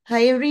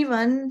Hi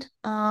everyone,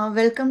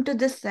 welcome to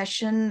this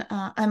session.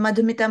 I'm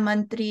Madhumita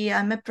Mantri.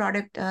 I'm a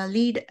product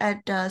lead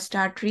at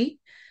StarTree.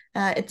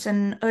 It's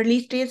an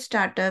early stage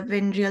startup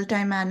in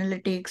real-time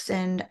analytics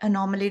and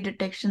anomaly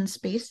detection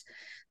space.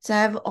 So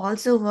I've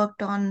also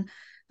worked on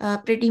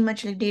pretty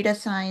much like data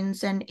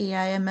science and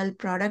AI ML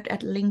product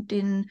at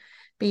LinkedIn,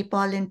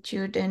 PayPal,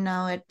 Intuit, and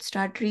now at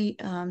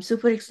StarTree.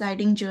 Super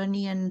exciting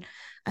journey, and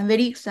I'm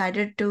very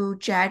excited to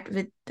chat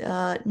with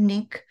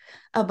Nick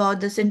about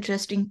this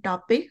interesting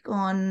topic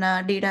on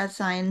data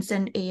science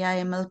and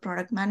AI ML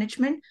product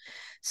management.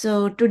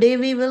 So today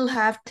we will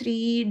have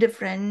three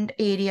different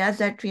areas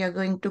that we are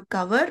going to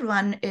cover.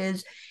 One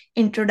is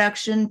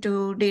introduction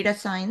to data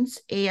science,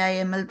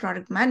 AI ML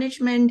product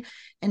management,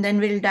 and then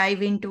we'll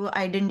dive into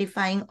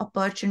identifying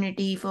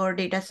opportunity for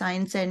data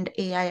science and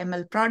AI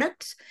ML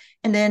products.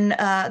 And then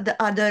the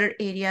other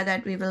area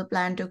that we will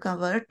plan to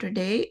cover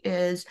today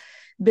is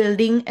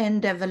building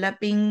and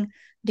developing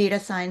data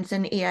science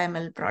and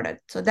AI/ML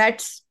product. So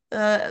that's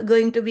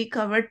going to be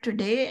covered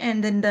today.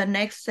 And then the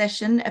next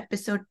session,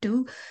 episode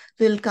 2,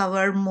 will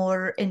cover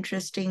more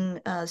interesting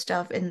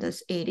stuff in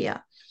this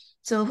area.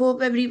 So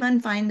hope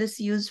everyone find this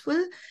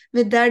useful.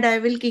 With that, I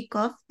will kick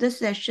off the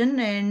session.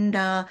 And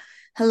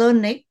hello,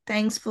 Nick.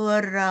 Thanks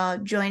for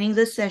joining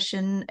the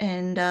session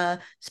and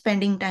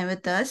spending time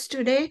with us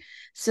today.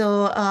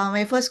 So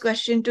my first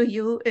question to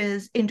you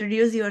is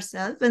introduce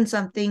yourself and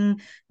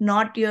something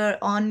not your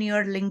on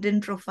your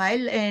LinkedIn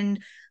profile, and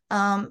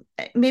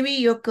maybe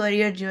your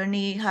career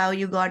journey, how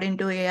you got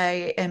into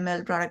AI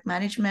ML product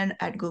management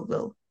at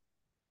Google.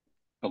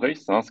 Okay,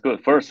 sounds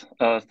good. First,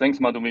 thanks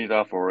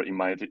Madhumita for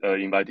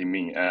inviting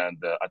me,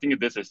 and I think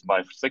this is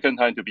my second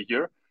time to be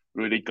here.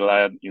 Really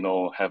glad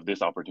have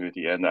this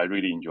opportunity, and I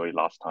really enjoyed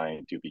last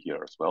time to be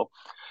here as well.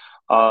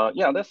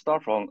 Yeah, let's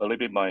start from a little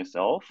bit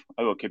myself.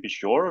 I will keep it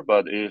short,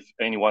 but if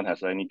anyone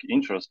has any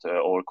interest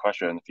or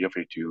question, feel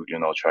free to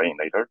try in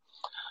later.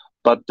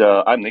 But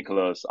I'm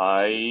Nicholas.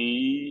 I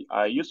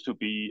used to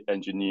be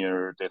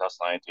engineer, data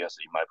scientist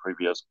in my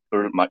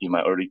in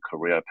my early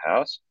career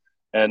past.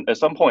 And at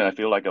some point, I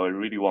feel like I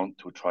really want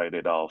to try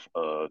it out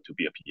to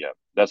be a PM.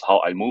 That's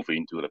how I moved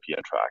into the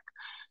PM track.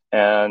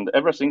 And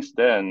ever since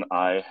then,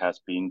 I has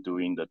been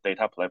doing the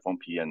data platform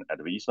PM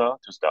at Visa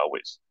to start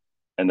with,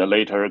 and then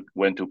later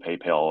went to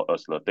PayPal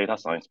as the data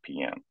science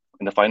PM.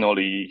 And then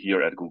finally,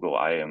 here at Google,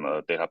 I am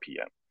a data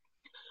PM.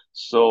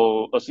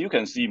 So as you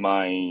can see,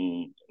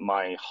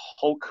 my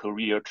whole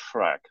career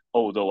track,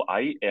 although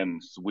I am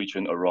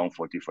switching around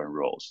for different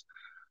roles,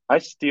 I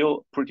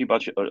still pretty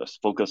much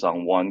focus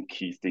on one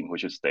key thing,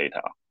 which is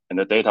data. And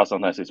the data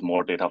sometimes is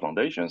more data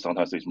foundation,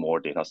 sometimes it's more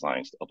data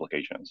science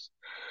applications.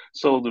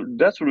 So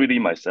that's really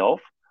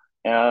myself.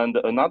 And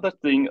another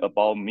thing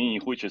about me,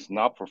 which is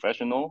not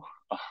professional,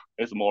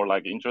 it's more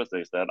like interest,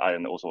 is that I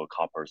am also a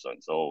car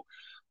person. So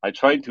I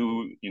try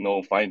to,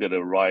 find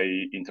the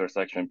right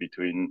intersection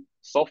between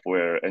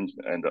software and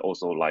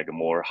also like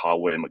more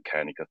hardware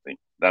mechanical thing.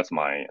 That's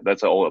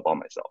all about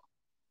myself.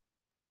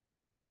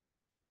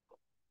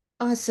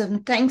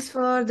 Awesome. Thanks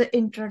for the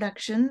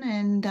introduction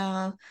and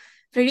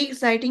very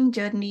exciting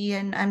journey.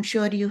 And I'm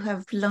sure you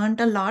have learned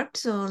a lot.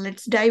 So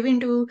let's dive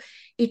into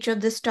each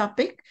of this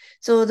topic.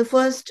 So the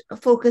first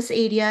focus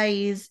area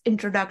is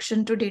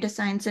introduction to data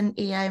science and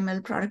AI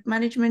ML product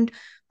management.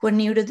 Who are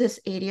new to this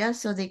area,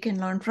 so they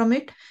can learn from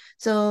it.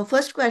 So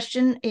first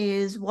question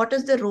is, what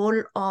is the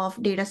role of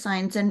data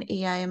science and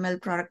AI ML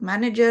product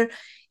manager?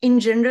 In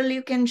general,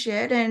 you can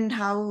share, and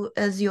how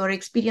is your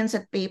experience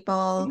at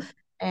PayPal Mhm.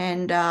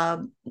 and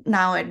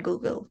now at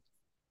Google?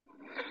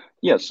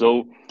 Yeah,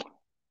 so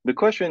the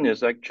question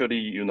is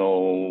actually,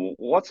 the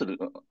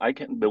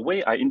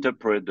way I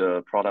interpret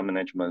the product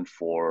management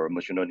for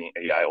machine learning,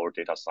 AI, or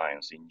data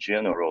science in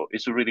general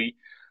is really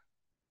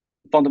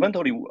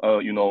fundamentally,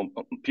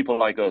 people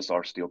like us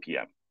are still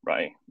PM,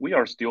 right? We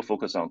are still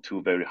focused on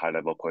two very high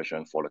level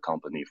questions for the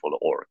company, for the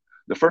org.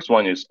 The first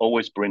one is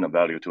always bring a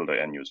value to the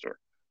end user.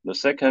 The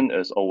second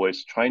is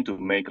always trying to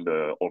make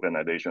the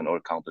organization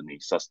or company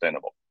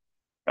sustainable,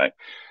 right?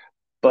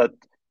 But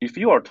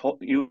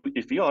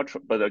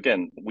but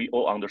again, we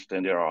all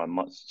understand there are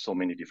so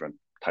many different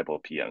type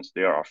of PMs.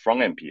 There are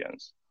front end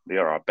PMs,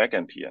 there are back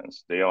end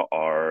PMs, there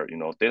are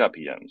data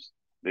PMs,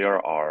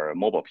 there are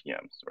mobile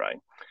PMs, right?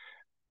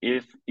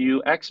 If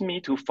you ask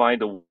me to find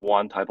the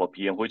one type of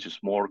PM which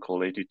is more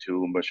correlated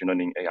to machine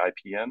learning AI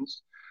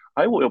PMs,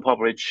 I will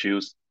probably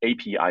choose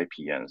API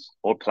PMs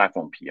or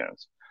platform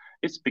PMs.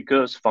 It's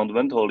because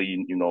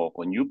fundamentally,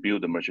 when you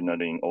build a machine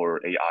learning or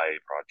AI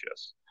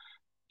projects,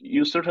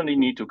 you certainly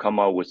need to come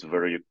up with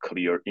very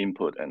clear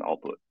input and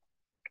output,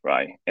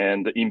 right?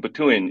 And in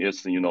between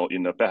is, in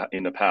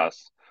the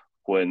past,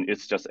 when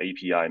it's just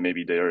API,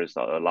 maybe there is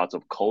a lot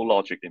of code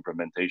logic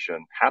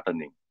implementation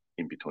happening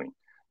in between.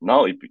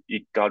 Now it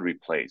got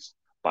replaced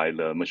by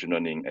the machine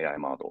learning AI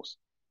models.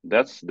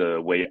 That's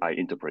the way I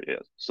interpret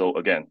it. So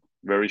again,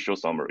 very short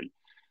summary.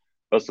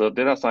 As a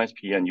data science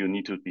PM, you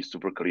need to be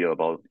super clear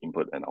about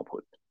input and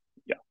output.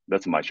 Yeah,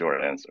 that's my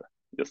short answer.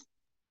 Yes.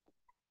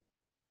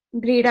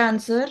 Great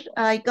answer.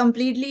 I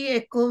completely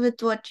echo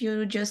with what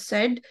you just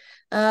said.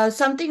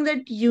 Something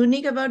that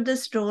unique about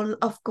this role,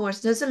 of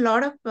course, there's a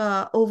lot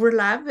of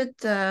overlap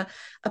with a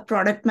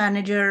product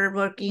manager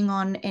working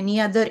on any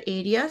other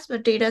areas,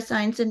 but data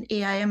science and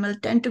AI/ML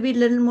tend to be a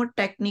little more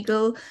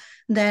technical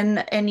than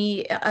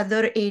any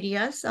other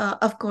areas.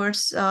 Of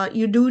course,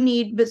 you do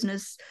need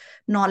business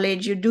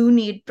knowledge, you do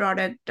need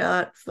product,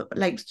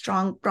 like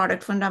strong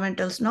product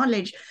fundamentals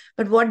knowledge,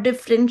 but what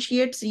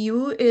differentiates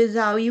you is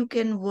how you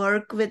can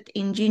work with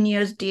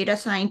engineers, data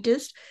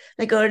scientists.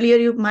 Like earlier,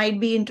 you might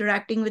be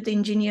interacting with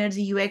engineers,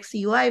 UX,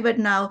 UI, but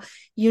now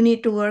you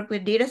need to work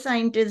with data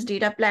scientists,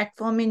 data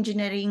platform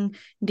engineering,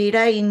 data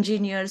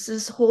engineers,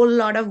 this whole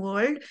lot of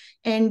world.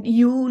 And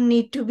you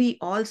need to be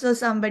also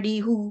somebody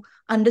who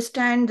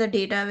understand the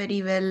data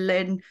very well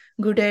and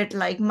good at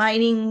like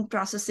mining,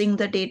 processing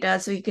the data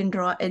so you can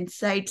draw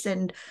insights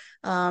and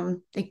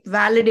like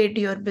validate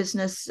your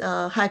business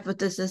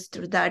hypothesis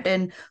through that,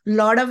 and a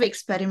lot of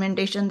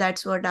experimentation.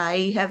 That's what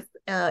I have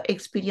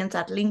experienced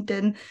at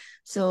LinkedIn.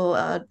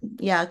 So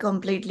yeah,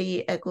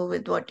 completely echo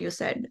with what you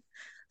said.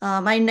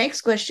 My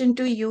next question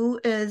to you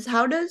is,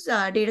 how does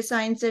data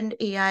science and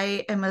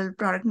AI ML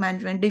product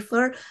management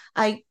differ?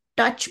 I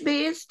touch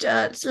based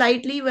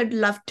slightly, would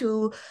love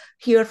to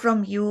hear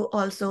from you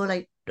also,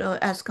 like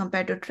as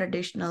compared to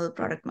traditional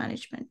product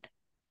management.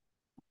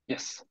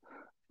 Yes.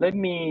 Let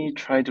me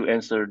try to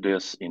answer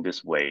this in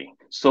this way.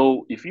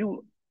 So if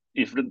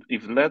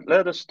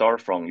let us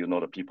start from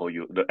the people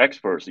the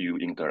experts you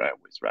interact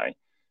with, right?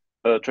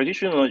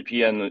 Traditional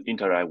PM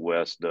interact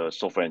with the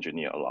software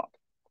engineer a lot,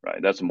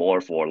 right? That's more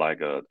for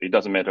like it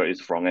doesn't matter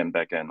it's front end,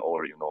 back end,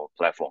 or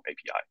platform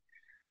API.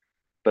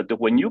 But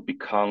when you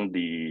become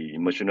the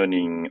machine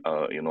learning,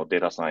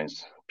 data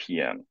science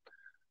PM,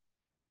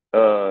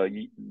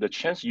 the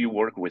chance you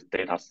work with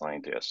data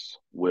scientists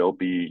will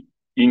be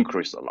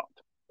increased a lot,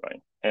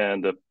 right?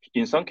 And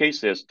in some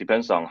cases,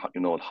 depends on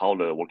how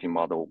the working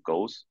model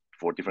goes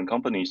for different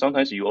companies.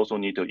 Sometimes you also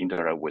need to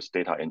interact with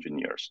data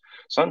engineers.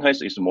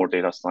 Sometimes it's more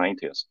data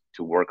scientists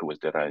to work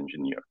with data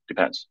engineer.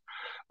 Depends.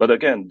 But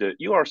again,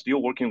 you are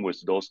still working with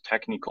those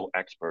technical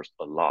experts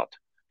a lot.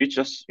 It's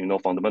just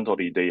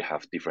fundamentally they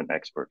have different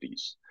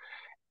expertise.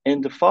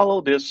 And to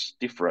follow this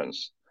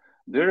difference,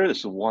 there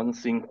is one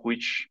thing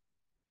which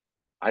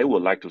I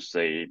would like to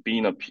say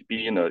being a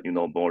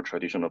more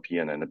traditional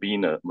PN and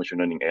being a machine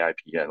learning AI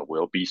PN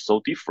will be so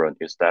different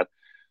is that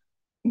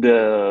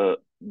the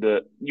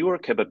your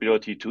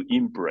capability to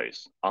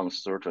embrace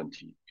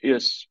uncertainty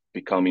is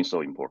becoming so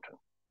important,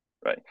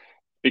 right?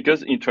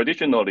 Because in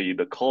traditionally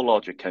the core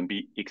logic can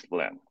be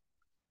explained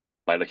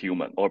by the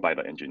human or by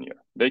the engineer.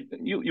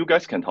 You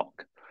guys can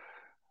talk.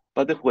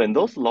 But when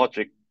those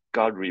logic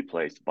got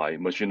replaced by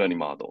machine learning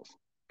models,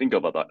 think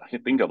about that.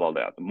 Think about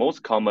that. The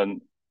most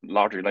common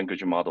large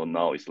language model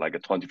now is like a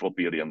 24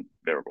 billion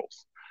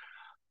variables.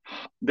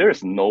 There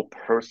is no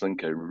person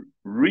can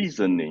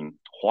reasoning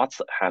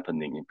what's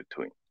happening in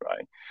between,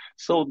 right?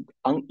 So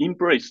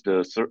embrace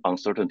the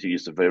uncertainty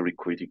is very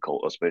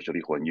critical,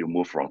 especially when you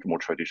move from more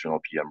traditional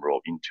PM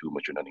role into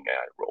machine learning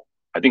AI role.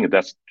 I think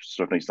that's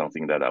certainly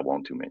something that I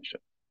want to mention.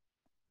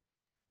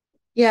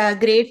 Yeah,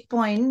 great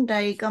point.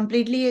 I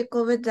completely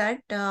echo with that.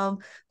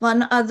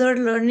 One other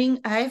learning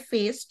I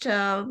faced,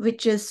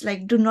 which is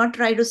like, do not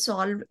try to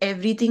solve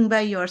everything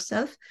by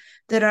yourself.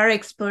 There are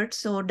experts,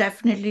 so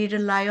definitely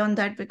rely on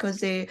that because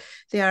they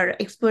are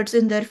experts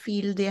in their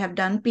field. They have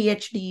done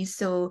PhDs,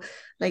 so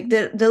like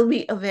there'll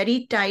be a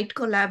very tight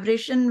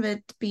collaboration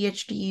with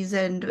PhDs,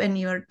 and when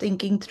you're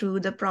thinking through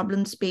the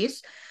problem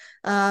space.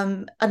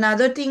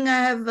 Another thing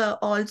I have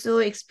also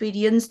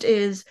experienced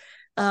is,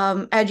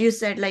 as you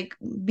said, like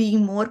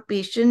being more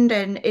patient,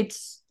 and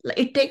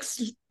it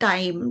takes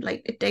time,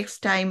 like it takes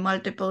time,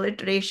 multiple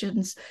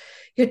iterations.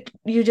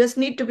 You just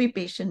need to be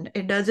patient.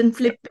 It doesn't Yeah,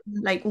 flip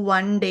in like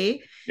one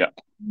day. yeah.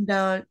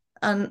 The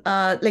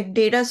Like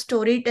data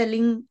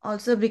storytelling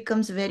also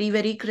becomes very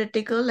very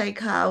critical, like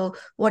how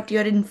what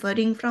you're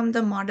inferring from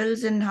the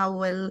models and how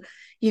well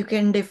you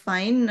can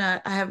define.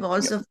 I have Yeah.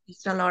 also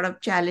faced a lot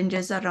of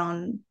challenges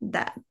around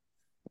that.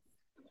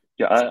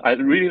 Yeah, I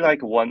really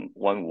like one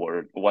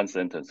word, one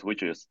sentence,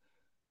 which is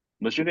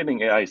machine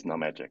learning AI is not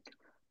magic.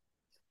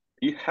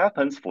 It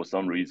happens for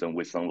some reason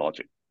with some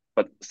logic,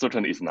 but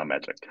certainly it's not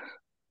magic.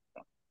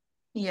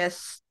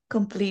 Yes,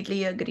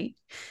 completely agree.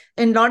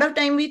 And a lot of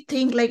time we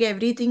think like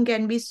everything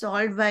can be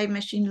solved by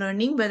machine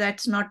learning, but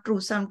that's not true.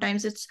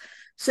 Sometimes it's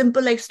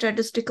simple, like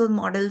statistical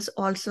models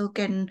also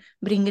can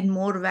bring in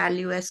more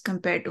value as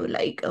compared to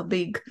like a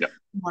big Yeah.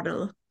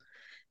 model.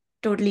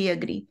 Totally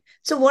agree.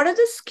 So what are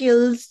the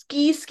skills,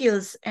 key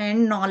skills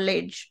and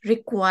knowledge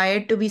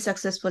required to be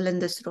successful in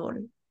this role?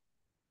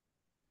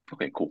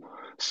 Okay, cool.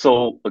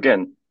 So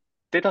again,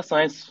 data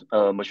science,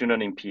 machine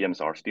learning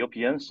PMs are still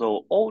PMs.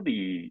 So all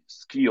the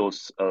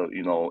skills,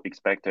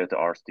 expected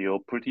are still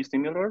pretty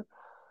similar.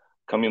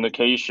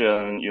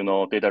 Communication,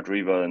 data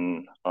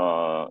driven,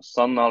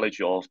 some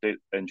knowledge of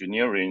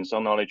engineering,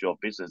 some knowledge of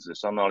business,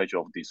 some knowledge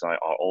of design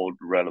are all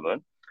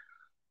relevant.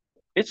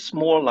 It's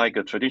more like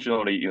a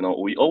traditionally,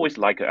 we always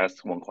like to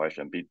ask one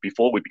question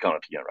before we become a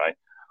PM, right?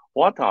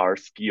 What are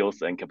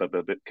skills and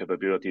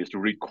capabilities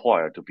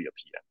required to be a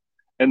PM?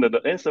 And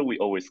the answer we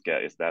always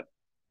get is that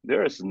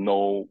there is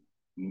no,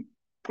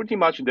 pretty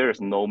much there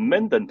is no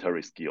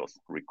mandatory skills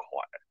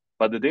required,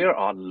 but there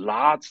are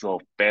lots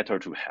of better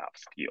to have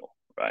skill,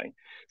 right?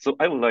 So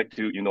I would like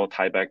to,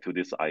 tie back to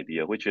this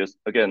idea, which is,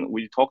 again,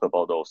 we talk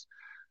about those.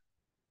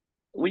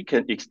 We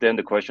can extend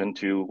the question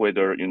to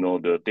whether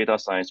the data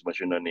science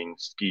machine learning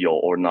skill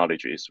or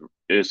knowledge is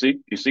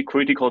it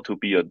critical to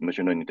be a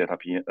machine learning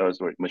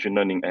machine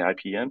learning AI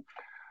PM?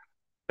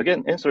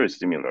 Again, answer is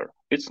similar.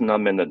 It's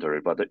not mandatory,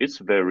 but it's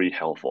very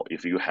helpful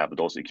if you have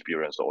those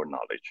experience or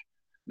knowledge.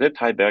 That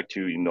tie back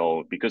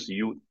to because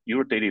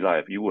your daily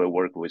life you will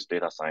work with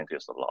data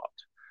scientists a lot.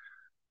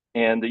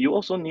 And you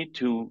also need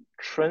to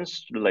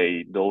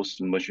translate those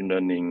machine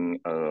learning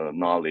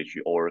knowledge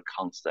or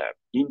concept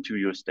into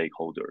your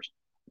stakeholders.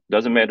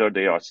 Doesn't matter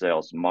they are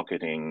sales,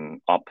 marketing,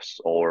 ops,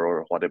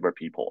 or whatever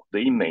people.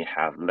 They may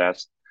have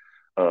less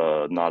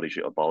knowledge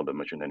about the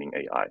machine learning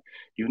AI.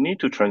 You need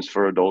to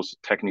transfer those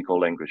technical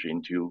language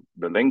into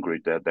the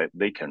language that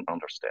they can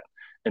understand.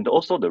 And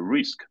also the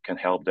risk can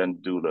help them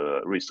do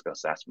the risk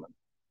assessment,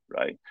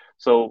 right?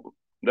 So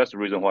that's the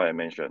reason why I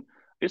mentioned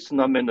it's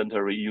not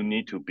mandatory. You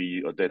need to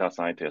be a data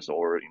scientist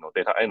or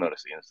data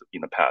analyst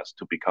in the past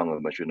to become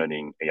a machine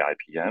learning AI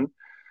PM.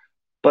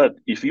 But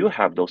if you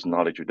have those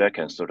knowledge, that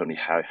can certainly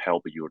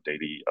help your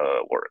daily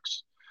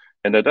works.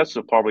 And that's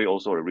probably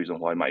also a reason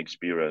why my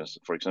experience,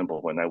 for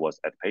example, when I was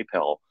at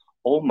PayPal,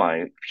 all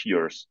my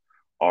peers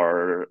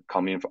are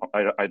coming from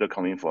either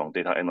coming from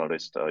data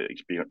analyst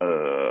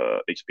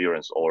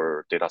experience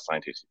or data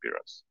scientist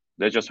experience.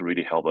 They just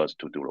really help us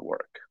to do the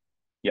work.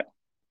 Yeah.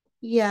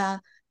 Yeah,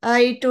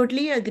 I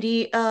totally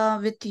agree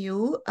with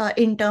you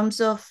in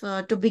terms of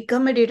to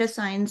become a data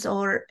science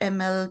or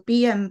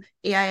MLPM,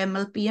 AI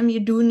MLPM, you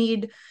do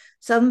need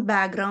some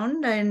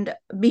background. And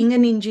being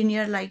an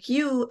engineer like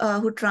you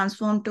who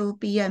transformed to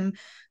PM,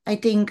 I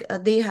think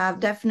they have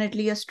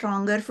definitely a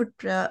stronger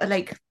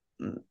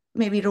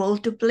maybe role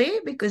to play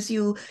because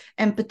you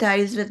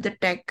empathize with the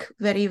tech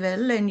very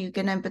well and you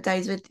can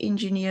empathize with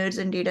engineers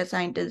and data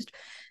scientists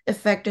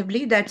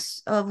effectively.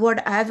 That's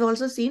what I've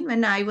also seen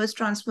when I was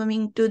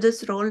transforming to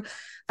this role.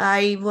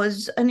 I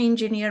was an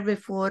engineer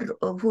before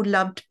who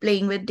loved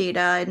playing with data,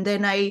 and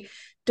then I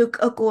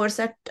took a course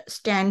at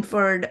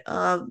Stanford,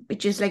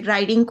 which is like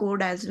writing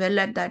code as well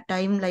at that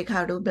time, like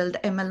how to build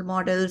ML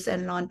models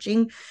and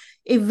launching.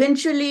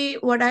 Eventually,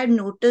 what I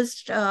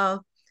noticed,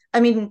 I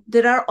mean,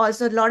 there are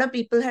also a lot of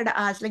people had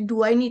asked, like,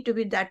 do I need to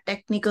be that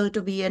technical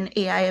to be an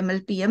AI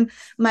ML PM?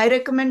 My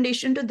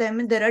recommendation to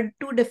them, there are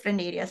two different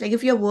areas. Like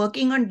if you're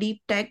working on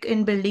deep tech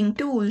in building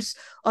tools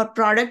or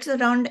products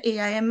around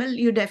AI ML,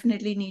 you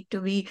definitely need to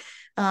be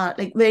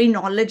like very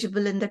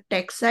knowledgeable in the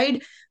tech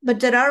side. But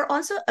there are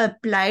also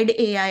applied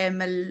AI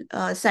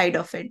ML side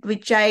of it,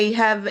 which I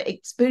have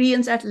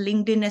experienced at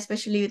LinkedIn,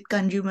 especially with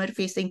consumer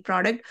facing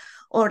product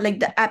or like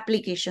the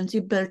applications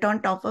you built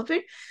on top of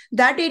it.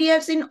 That area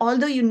I've seen,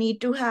 although you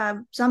need to have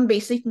some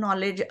basic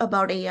knowledge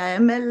about AI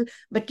ML,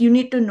 but you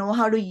need to know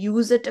how to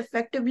use it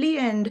effectively,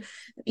 and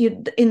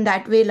you, in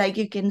that way, like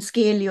you can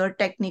scale your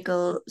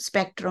technical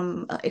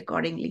spectrum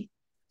accordingly.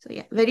 So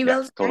yeah, very Yeah,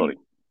 well said. totally.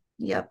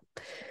 Yep.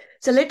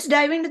 So let's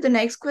dive into the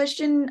next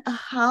question.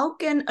 How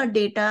can a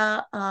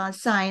data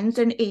science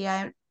and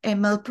AI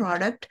ML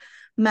product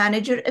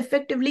manager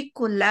effectively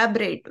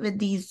collaborate with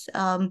these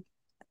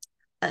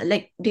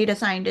like data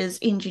scientists,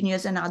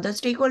 engineers, and other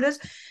stakeholders?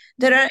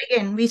 There are,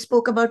 again, we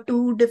spoke about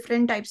two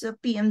different types of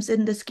PMs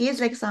in this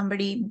case, like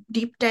somebody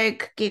deep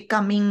tech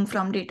coming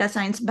from data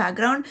science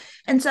background,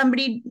 and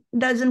somebody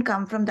doesn't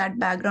come from that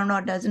background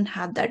or doesn't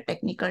have that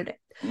technical depth.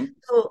 Mhm.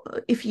 So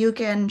if you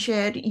can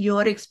share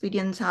your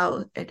experience,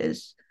 how it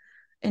is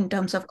in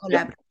terms of Yeah,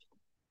 collaboration,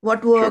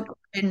 what sure. worked,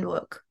 didn't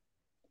work.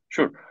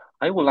 Sure.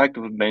 I would like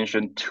to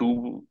mention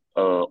two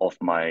of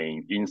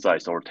my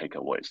insights or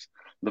takeaways.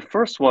 The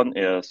first one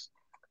is,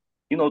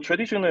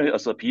 traditionally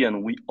as a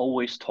PM, we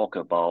always talk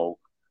about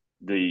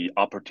the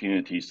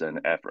opportunities and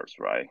efforts,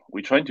 right?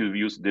 We try to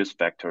use these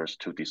factors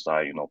to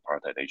decide,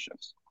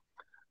 prioritizations.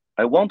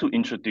 I want to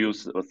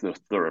introduce the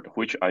third,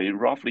 which I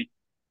roughly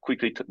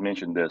quickly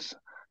mention this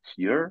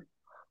here,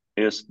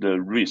 is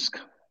the risk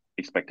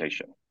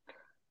expectation.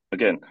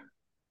 Again,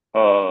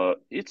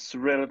 it's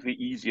relatively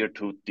easier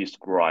to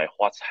describe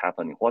what's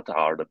happening, what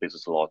are the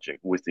business logic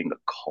within the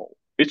code.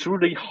 It's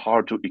really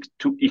hard to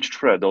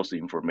extract those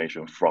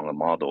information from a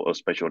model,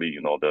 especially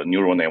the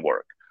neural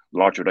network,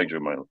 large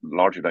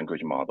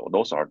language model.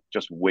 Those are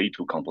just way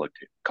too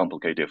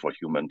complicated for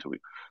human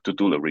to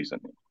do the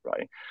reasoning,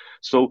 right?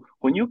 So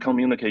when you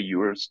communicate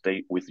your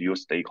state with your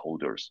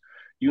stakeholders,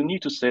 you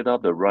need to set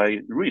up the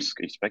right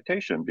risk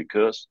expectation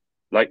because,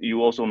 like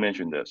you also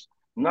mentioned this,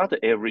 not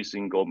every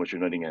single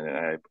machine learning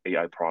and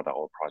AI product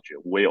or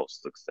project will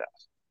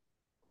success.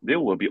 There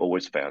will be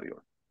always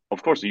failure.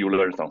 Of course, you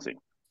learn something,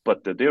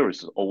 but there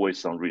is always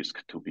some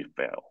risk to be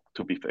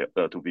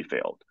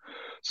failed.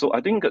 So I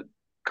think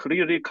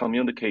clearly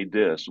communicate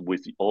this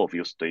with all of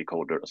your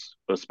stakeholders,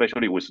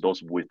 especially with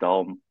those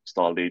without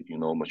solid,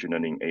 machine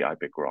learning AI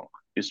background.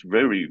 It's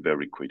very,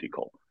 very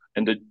critical.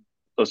 And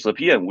as a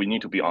PM, we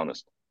need to be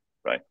honest,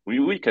 right?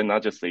 We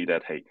cannot just say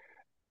that, hey,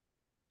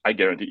 I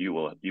guarantee you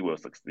will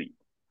succeed.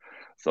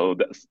 So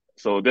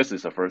this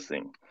is the first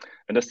thing.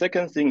 And the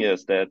second thing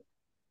is that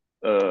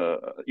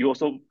you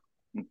also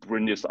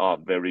bring this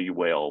up very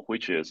well,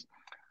 which is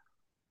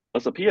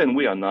as a PM,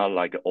 we are not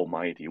like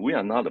almighty. We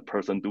are not the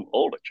person do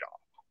all the job.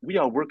 We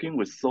are working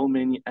with so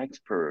many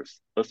experts,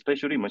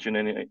 especially machine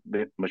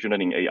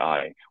learning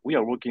AI. We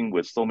are working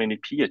with so many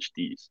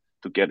PhDs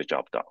to get the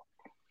job done.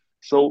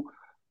 So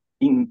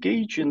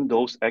engaging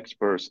those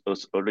experts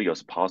as early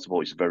as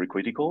possible is very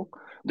critical.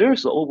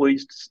 There's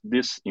always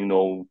this,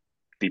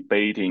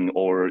 debating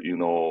or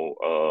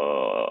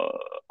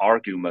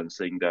argument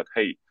saying that,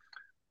 hey,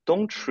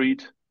 don't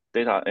treat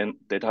data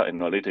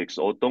analytics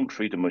or don't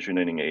treat machine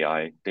learning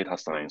AI data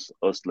science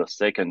as the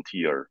second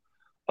tier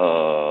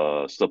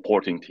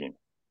supporting team.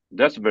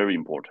 That's very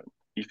important.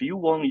 If you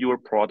want your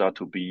product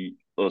to be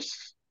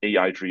as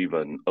AI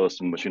driven,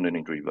 as machine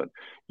learning driven,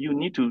 you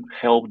need to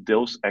help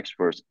those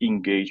experts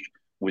engage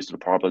with the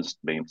problem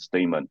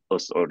statement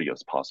as early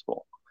as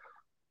possible.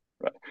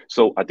 Right.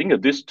 So I think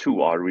that these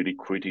two are really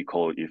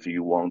critical if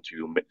you want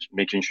to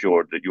making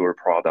sure that your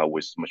product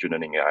with machine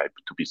learning AI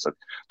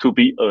to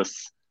be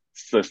as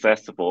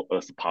successful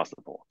as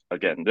possible.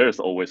 Again, there's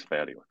always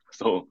failure,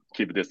 so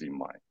keep this in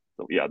mind.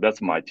 So yeah,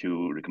 that's my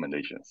two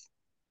recommendations.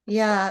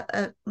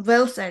 Yeah,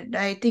 well said.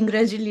 I think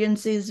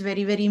resilience is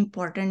very, very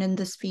important in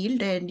this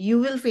field, and you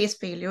will face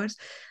failures.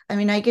 I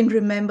mean, I can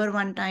remember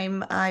one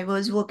time I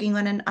was working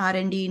on an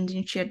R&D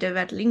initiative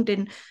at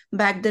LinkedIn.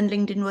 Back then,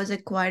 LinkedIn was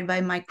acquired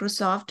by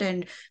Microsoft,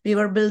 and we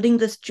were building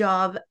this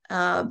job,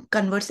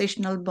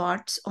 conversational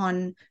bots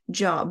on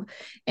job,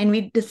 and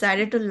we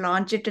decided to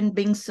launch it in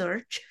Bing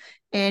search.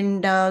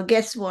 And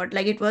guess what?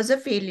 Like, it was a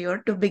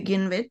failure to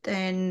begin with,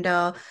 and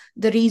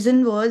the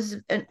reason was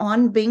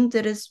on Bing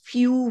there is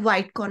few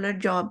white collar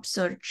job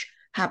search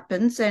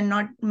happens, and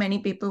not many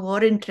people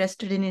were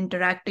interested in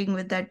interacting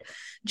with that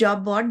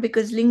job board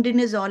because LinkedIn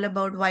is all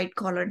about white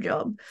collar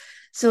job.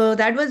 So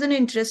that was an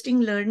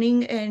interesting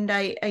learning, and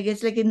I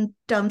guess, like, in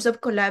terms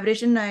of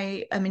collaboration,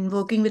 I mean,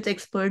 working with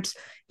experts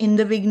in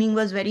the beginning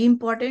was very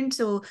important.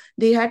 So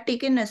they had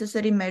taken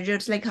necessary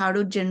measures like how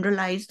to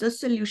generalize the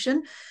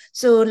solution.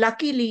 So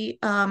luckily,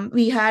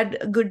 we had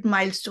good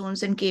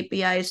milestones and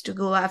KPIs to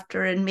go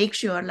after and make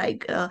sure,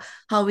 like,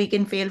 how we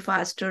can fail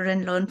faster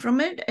and learn from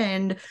it.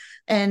 And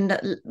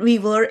we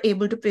were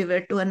able to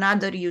pivot to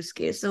another use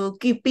case. So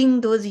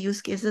keeping those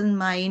use cases in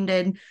mind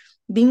and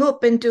being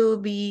open to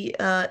be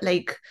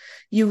like,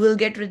 you will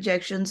get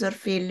rejections or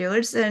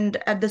failures, and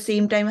at the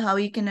same time how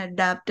you can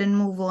adapt and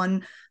move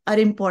on are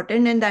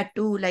important. And that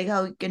too, like,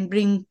 how you can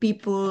bring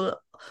people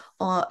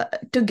uh,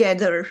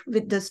 together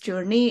with this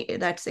journey,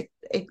 that's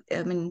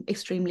I mean,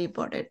 extremely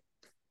important.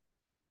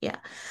 Yeah.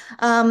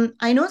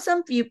 I know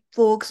some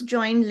folks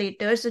joined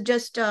later. So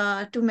just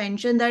to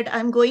mention that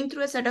I'm going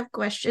through a set of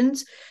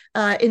questions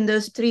in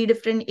those three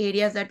different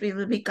areas that we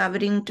will be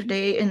covering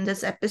today in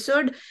this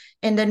episode.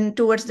 And then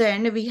towards the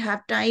end, we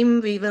have time,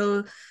 we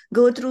will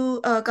go through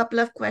a couple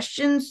of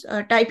questions.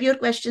 Type your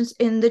questions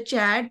in the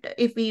chat.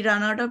 If we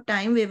run out of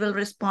time, we will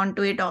respond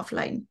to it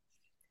offline.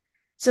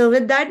 So,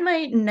 with that,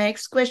 my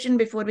next question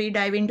before we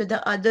dive into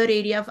the other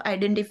area of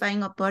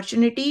identifying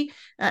opportunity,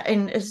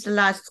 and is the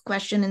last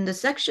question in the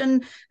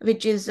section,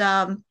 which is,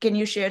 can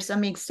you share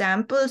some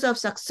examples of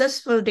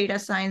successful data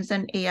science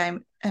and AI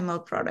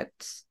ML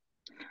products?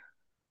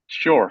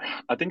 Sure.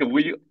 I think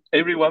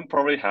everyone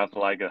probably have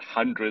like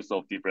hundreds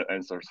of different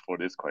answers for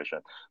this question.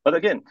 But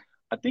again,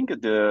 I think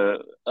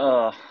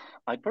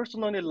I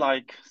personally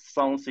like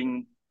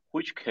something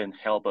which can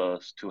help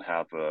us to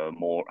have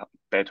more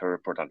better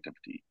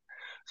productivity.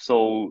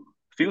 So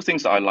few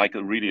things I like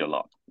really a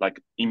lot,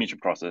 like image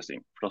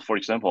processing. For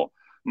example,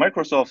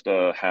 Microsoft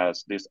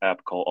has this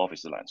app called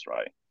Office Lens,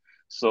 right?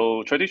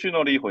 So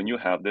traditionally, when you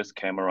have this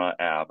camera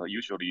app,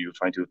 usually you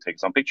try to take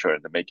some picture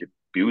and make it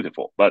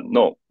beautiful. But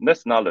no,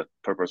 that's not the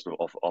purpose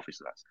of Office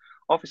Lens.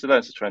 Office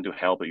Lens is trying to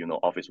help,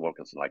 office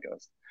workers like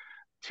us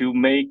to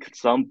make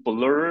some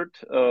blurred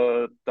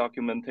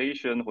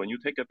documentation. When you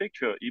take a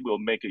picture, it will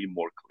make it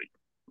more clear,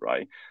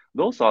 right?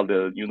 Those are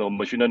the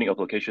machine learning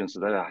applications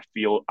that I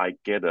feel I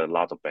get a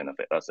lot of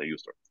benefit as a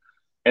user.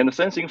 And the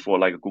same thing for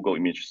like Google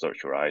image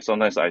search, right?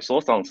 Sometimes I saw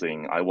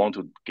something, I want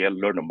to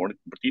learn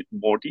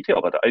more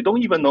detail, but I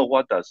don't even know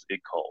what does it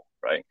call,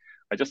 right?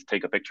 I just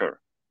take a picture,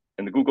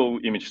 and the Google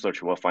image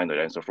search will find the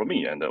answer for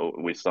me, and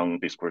with some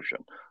description.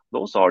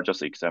 Those are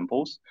just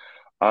examples.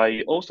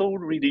 I also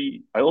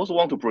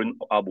want to bring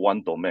up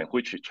one domain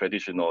which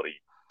traditionally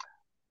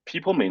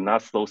people may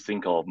not so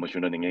think of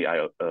machine learning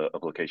AI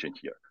application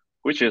here,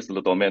 which is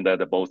the domain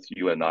that both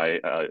you and I,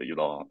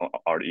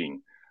 are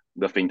in,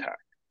 the fintech.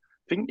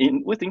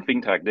 Within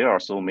fintech, there are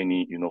so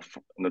many,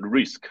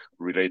 risk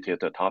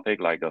related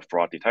topic like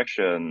fraud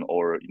detection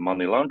or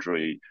money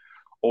laundering,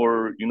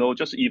 or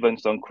just even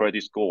some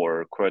credit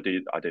score,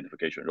 credit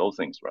identification, those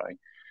things, right?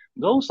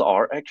 those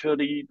are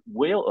actually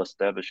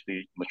well-established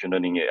machine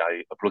learning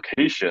AI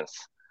applications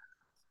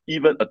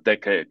even a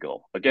decade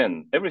ago.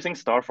 Again, everything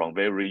starts from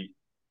very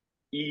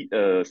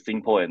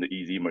simple and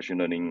easy machine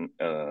learning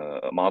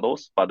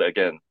models, but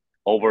again,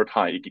 over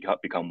time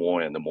it become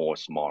more and more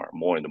smart,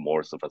 more and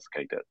more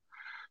sophisticated.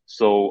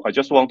 So I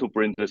just want to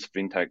bring this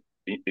fintech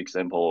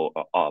example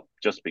up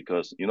just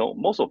because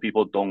most of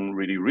people don't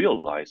really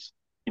realize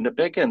in the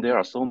back end there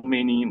are so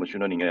many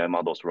machine learning AI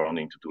models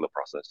running to do the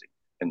processing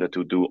and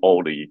to do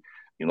all the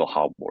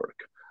hard work.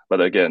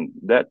 But again,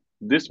 that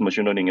this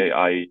machine learning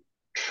AI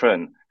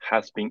trend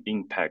has been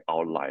impact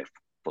our life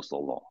for so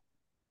long.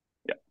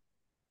 Yeah.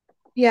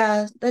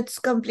 Yeah, that's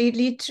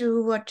completely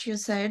true what you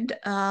said.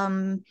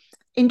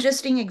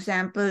 Interesting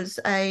examples.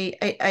 I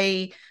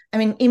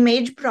mean,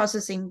 image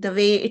processing, the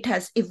way it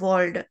has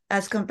evolved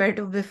as compared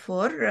to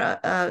before.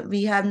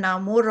 We have now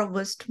more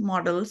robust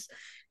models,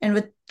 and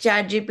with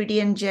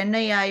ChatGPT and Gen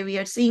AI, we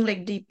are seeing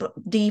like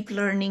deep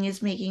learning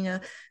is making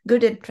a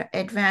good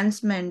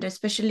advancement,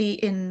 especially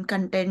in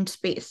content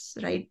space,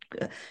 right?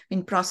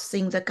 In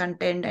processing the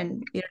content,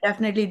 and you're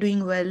definitely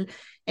doing well.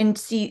 And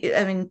see,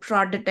 I mean,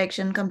 fraud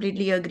detection,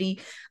 completely agree.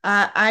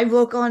 I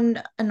work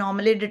on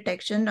anomaly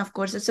detection. Of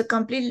course, it's a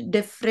completely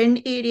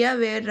different area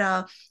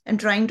where I'm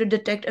trying to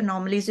detect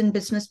anomalies in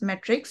business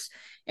metrics.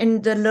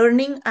 And the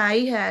learning I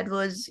had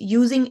was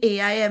using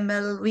AI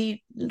ML.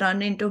 We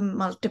run into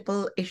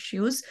multiple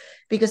issues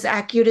because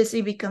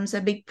accuracy becomes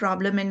a big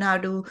problem in how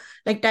to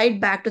like tie it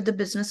back to the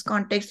business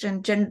context,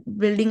 and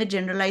building a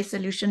generalized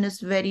solution is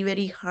very,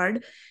 very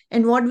hard.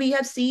 And what we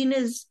have seen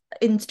is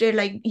instead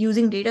like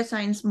using data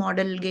science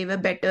model gave a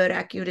better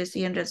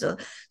accuracy and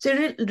result. So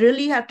you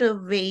really have to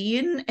weigh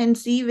in and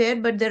see where,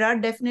 but there are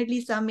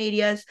definitely some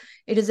areas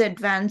it is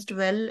advanced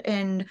well.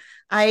 And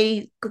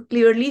I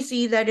clearly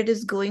see that it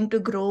is going to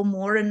grow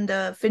more in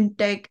the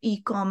fintech,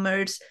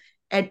 e-commerce,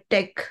 ed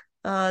tech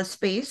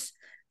space,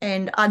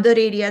 and other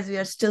areas we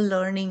are still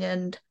learning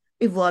and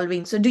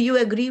evolving. So do you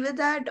agree with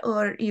that,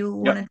 or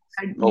you Yeah, want to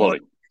add more totally,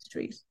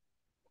 industries?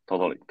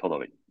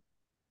 totally.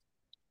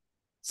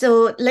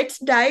 So let's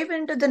dive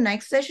into the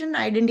next session,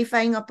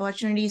 identifying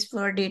opportunities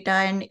for data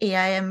and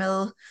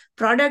AI/ML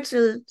products.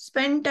 We'll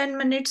spend 10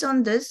 minutes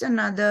on this,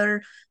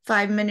 another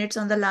 5 minutes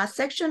on the last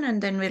section,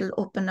 and then we'll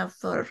open up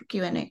for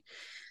Q&A.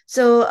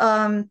 So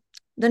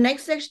the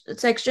next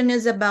section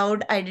is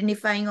about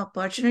identifying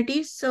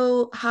opportunities.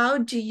 So how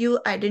do you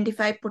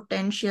identify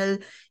potential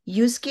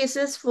use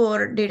cases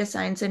for data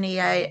science and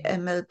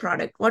AI/ML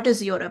product? What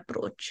is your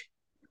approach?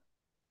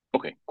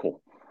 Okay,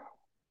 cool.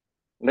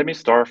 Let me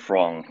start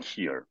from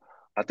here.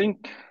 I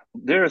think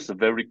there is a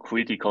very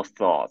critical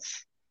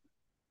thoughts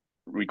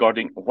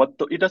regarding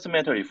it doesn't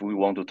matter if we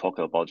want to talk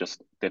about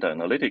just data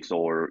analytics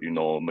or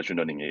machine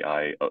learning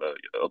AI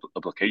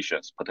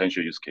applications,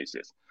 potential use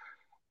cases.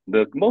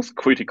 The most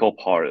critical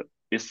part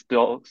is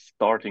still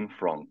starting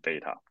from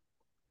data,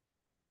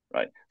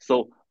 right?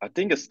 So I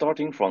think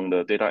starting from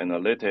the data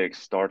analytics,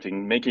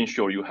 starting making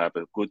sure you have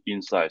a good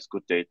insights,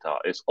 good data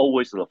is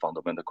always the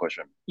fundamental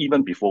question.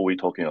 Even before we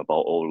talking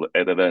about all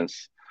the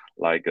advanced,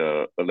 like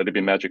a little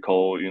bit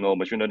magical,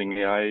 machine learning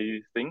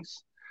AI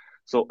things.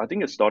 So I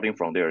think starting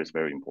from there is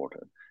very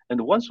important. And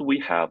once we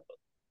have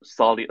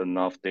solid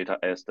enough data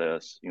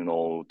assets,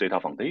 data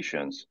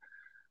foundations,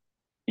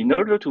 in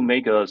order to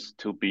make us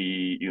to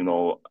be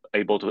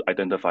able to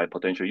identify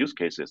potential use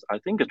cases, I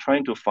think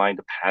trying to find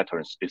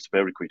patterns is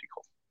very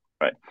critical,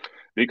 right?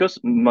 Because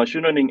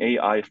machine learning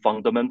AI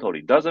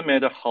fundamentally doesn't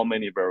matter how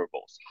many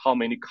variables, how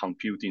many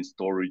computing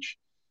storage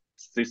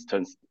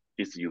systems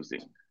is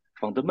using,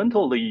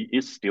 fundamentally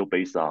it's still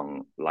based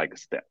on like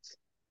stats,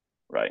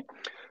 right?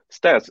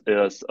 Stats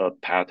is a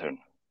pattern,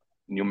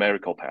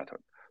 numerical pattern.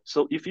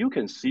 So if you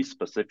can see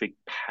specific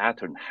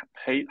pattern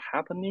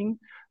happening,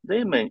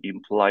 they may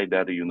imply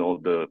that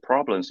the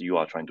problems you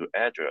are trying to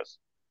address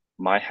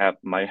might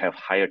have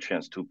higher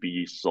chance to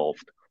be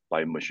solved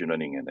by machine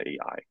learning and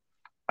AI.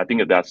 I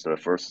think that's the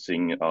first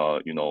thing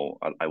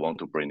I want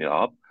to bring it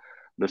up.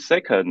 The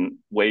second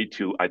way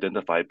to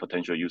identify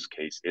potential use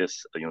case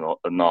is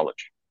a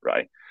knowledge,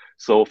 right?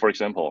 So for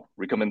example,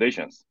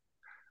 recommendations.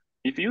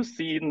 If you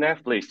see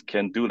Netflix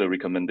can do the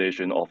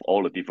recommendation of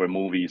all the different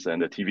movies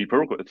and the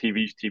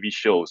TV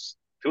shows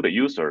to the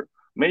user,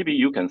 maybe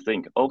you can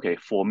think, okay,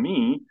 for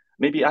me,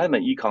 maybe I'm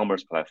an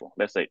e-commerce platform,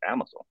 let's say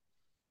Amazon.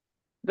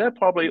 That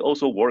probably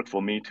also work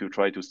for me to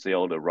try to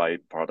sell the right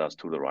products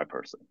to the right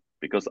person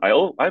because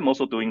I'm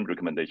also doing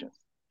recommendations,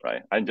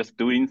 right? I'm just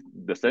doing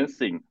the same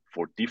thing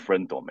for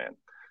different domain.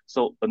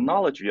 So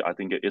analogy, I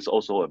think, is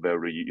also a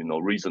very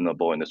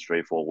reasonable and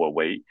straightforward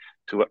way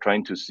to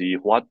trying to see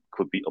what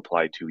could be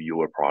applied to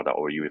your product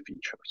or your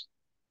features.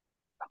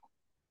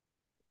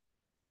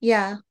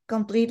 Yeah,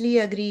 completely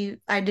agree.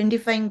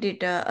 Identifying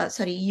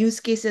use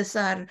cases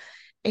are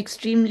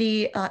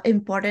extremely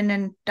important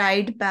and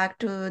tied back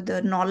to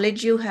the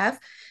knowledge you have.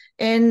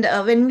 And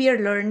when we are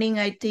learning,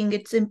 I think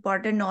it's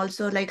important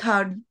also like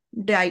how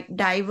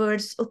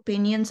diverse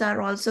opinions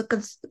are also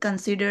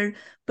considered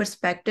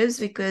perspectives,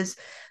 because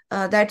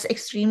that's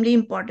extremely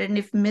important.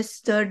 If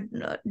miss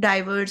the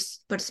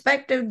diverse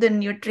perspective,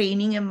 then you're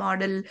training a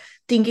model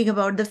thinking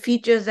about the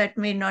features that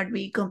may not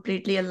be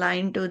completely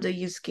aligned to the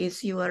use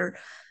case you are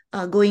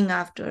going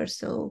after.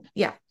 So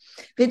yeah,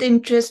 with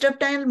interest of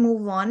time, I'll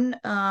move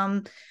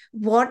on.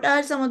 What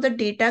are some of the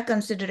data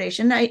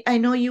consideration? I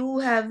know you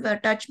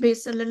have touched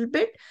base a little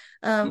bit.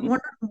 Mm-hmm.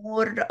 Want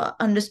more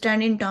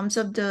understand in terms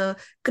of the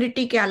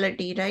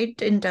criticality,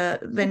 right? In the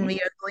when Mm-hmm. we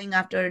are going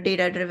after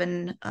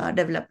data-driven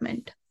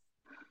development.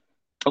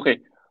 Okay.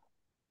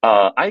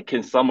 I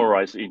can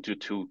summarize into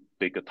two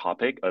big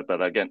topic,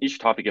 but again, each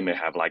topic may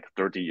have like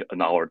 30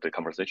 an hour the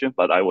conversation,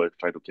 but I will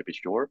try to keep it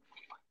short.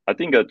 I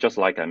think just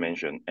like I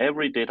mentioned,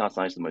 every data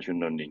science machine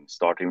learning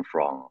starting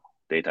from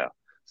data.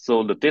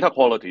 So the data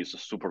quality is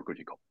super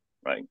critical,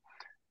 right?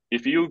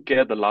 If you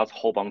get the last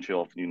whole bunch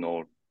of,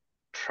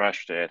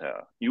 trash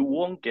data, you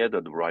won't get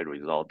the right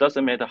result.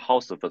 Doesn't matter how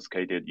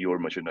sophisticated your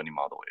machine learning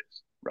model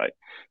is, right?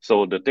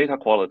 So the data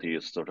quality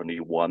is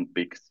certainly one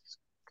big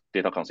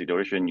data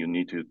consideration you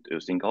need to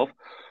think of.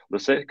 The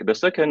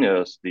second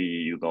is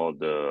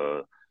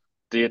the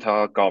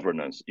data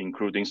governance,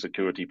 including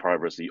security,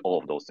 privacy, all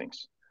of those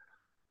things.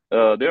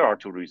 There are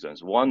two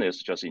reasons. One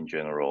is just in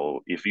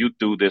general, if you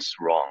do this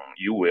wrong,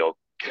 you will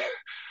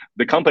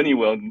the company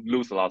will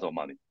lose a lot of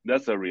money.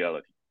 That's a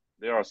reality.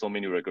 There are so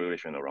many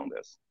regulations around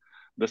this.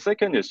 The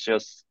second is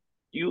just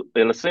you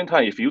at the same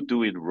time, if you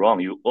do it wrong,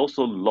 you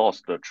also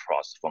lost the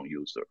trust from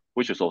user,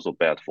 which is also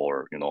bad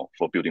for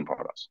for building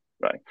products,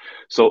 right?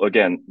 So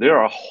again, there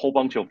are a whole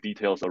bunch of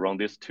details around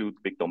these two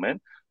big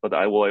domain, but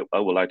I would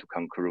like to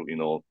conclude,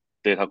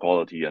 data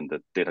quality and the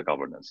data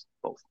governance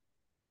both.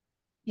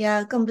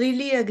 Yeah,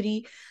 completely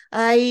agree.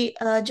 I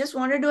just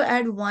wanted to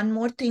add one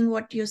more thing,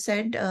 what you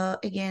said.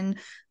 Again,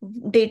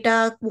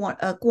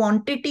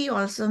 quantity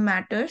also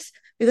matters,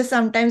 because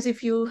sometimes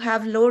if you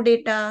have low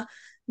data,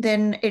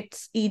 then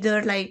it's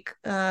either like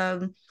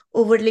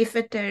overly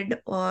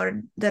fitted,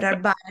 or there are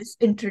Yep. bias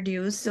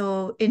introduced.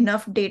 So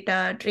enough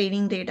data,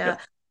 training data,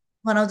 Yep.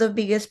 one of the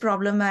biggest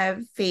problem I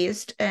have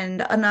faced.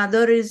 And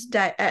another is,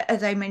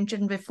 as I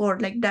mentioned before,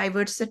 like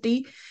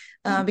diversity,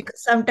 Mm-hmm.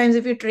 because sometimes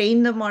if you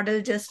train the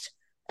model, just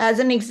as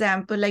an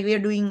example, like we are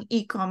doing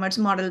e-commerce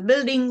model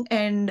building,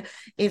 and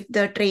if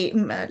the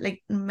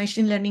like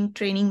machine learning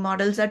training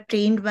models are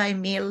trained by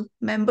male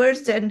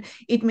members, then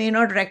it may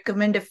not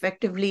recommend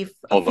effectively if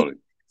a female Totally.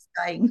 is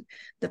buying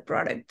the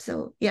product.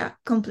 So yeah,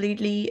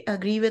 completely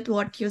agree with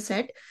what you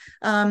said.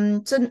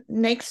 So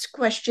next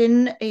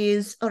question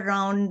is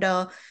around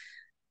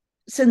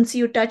since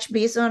you touch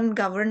base on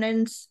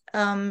governance,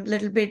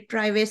 little bit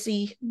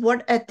privacy,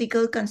 what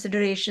ethical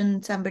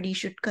consideration somebody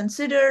should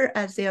consider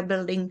as they are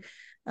building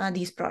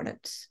these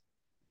products?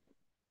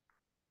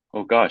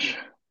 Oh gosh,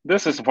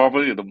 this is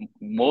probably the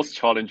most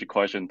challenging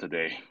question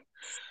today.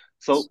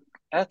 So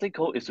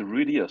ethical is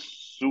really a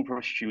super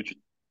huge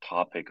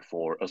topic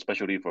for,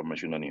 especially for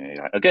machine learning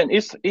AI. Again,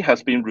 it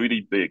has been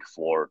really big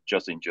for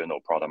just in general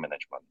product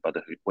management, but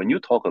when you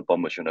talk about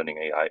machine learning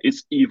AI,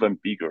 it's even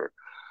bigger.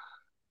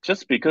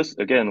 Just because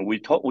again, we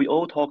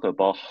all talk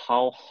about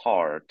how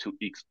hard to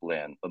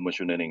explain a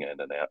machine learning and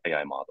an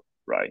AI model,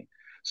 right?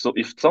 So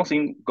if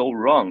something go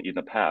wrong in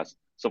the past,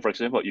 so for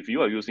example, if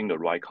you are using the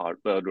wrong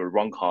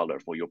color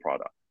for your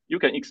product, you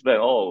can explain,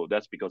 oh,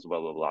 that's because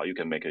blah blah blah. You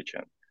can make a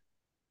change.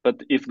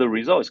 But if the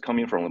result is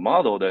coming from the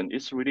model, then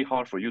it's really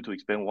hard for you to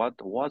explain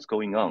what's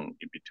going on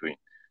in between.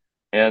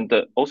 And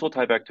also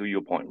tie back to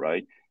your point,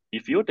 right?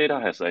 If your data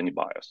has any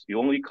bias, you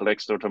only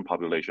collect certain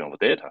population of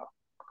data.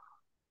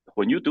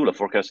 When you do the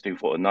forecasting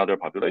for another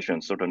population,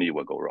 certainly it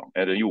will go wrong,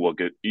 and then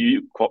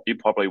it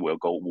probably will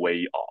go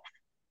way off,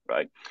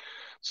 right?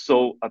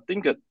 So I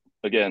think that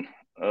again,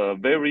 a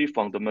very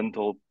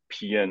fundamental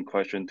PN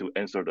question to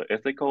answer the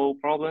ethical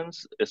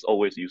problems is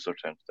always user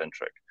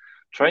centric.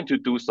 Trying to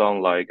do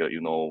some like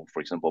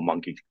for example,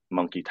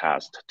 monkey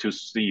test to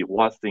see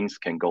what things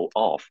can go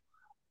off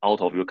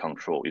out of your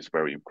control is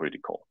very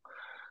critical.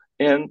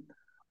 And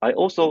we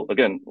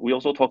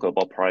also talk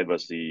about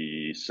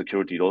privacy,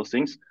 security, those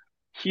things.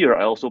 Here,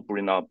 I also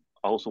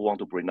want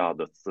to bring up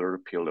the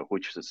third pillar,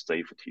 which is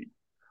safety,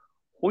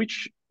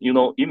 which,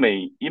 it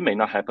may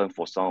not happen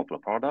for some of the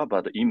product,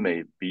 but it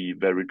may be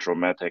very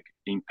dramatic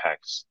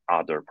impacts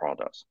other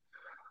products.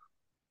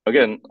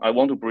 Again, I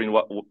want to bring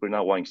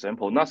out one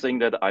example, not saying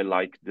that I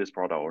like this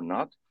product or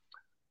not,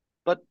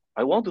 but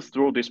I want to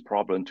throw this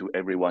problem to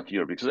everyone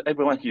here because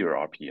everyone here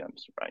are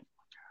PMs, right?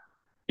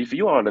 If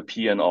you are the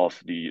PM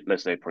of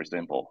let's say, for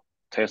example,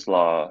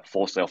 Tesla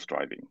full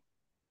self-driving,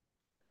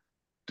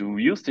 do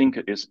you think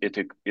it's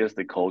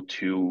ethical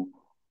to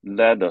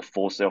let a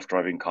full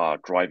self-driving car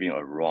driving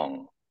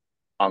around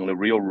on the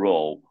real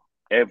road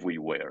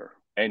everywhere,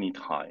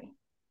 anytime,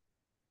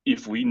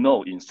 if we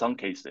know in some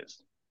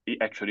cases it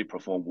actually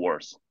perform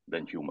worse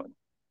than human?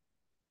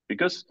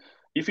 Because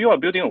if you are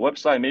building a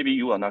website, maybe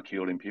you are not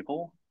killing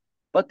people.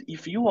 But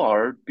if you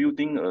are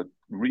building a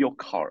real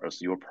car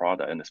as your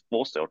product and it's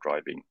full self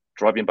driving,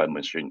 driving by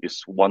machine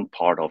is one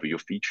part of your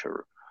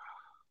feature.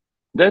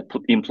 That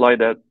imply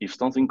that if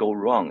something go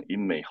wrong, it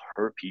may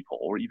hurt people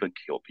or even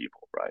kill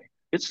people, right?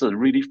 It's a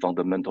really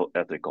fundamental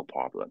ethical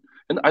problem.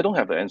 And I don't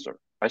have the answer.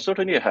 I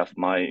certainly have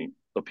my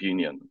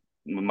opinion,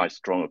 my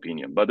strong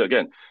opinion. But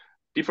again,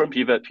 different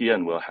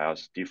PM will have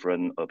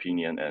different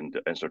opinion and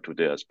answer to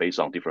this based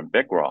on different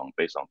background,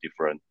 based on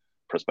different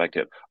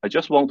perspective. I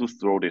just want to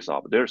throw this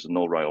up. There's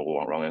no right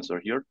or wrong answer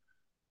here.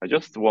 I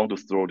just want to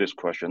throw this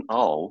question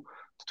out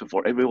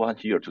for everyone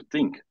here to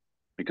think,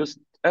 because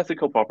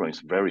ethical problem is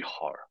very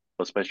hard,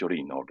 especially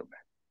in our domain.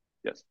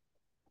 Yes.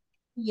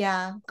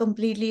 Yeah,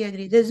 completely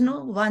agree. There's no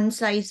one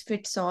size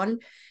fits all,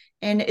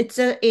 and it's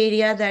an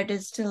area that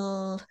is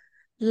still a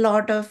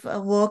lot of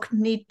work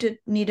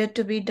needed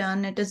to be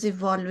done. It is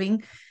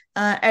evolving.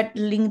 At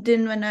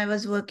LinkedIn, when I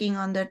was working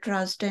on the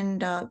trust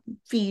and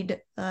feed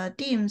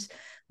teams,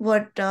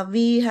 what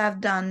we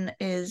have done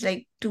is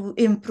like to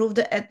improve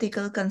the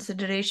ethical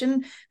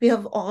consideration. We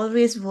have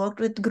always worked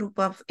with group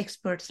of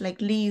experts like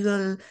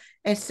legal,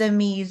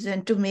 SMEs,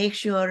 and to make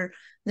sure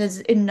there's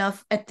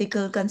enough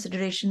ethical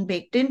consideration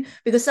baked in,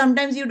 because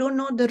sometimes you don't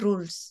know the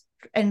rules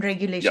and Yeah.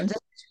 regulations.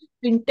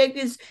 Fintech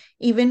is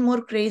even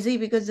more crazy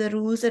because the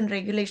rules and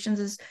regulations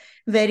is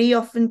very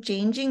often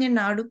changing, and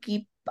now to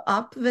keep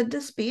up with the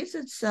space,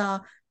 it's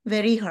a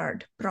very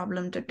hard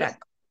problem to Yes.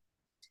 tackle.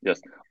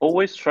 Yes.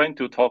 Always trying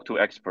to talk to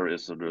expert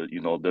is the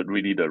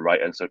really the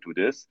right answer to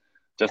this.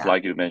 Just Yeah.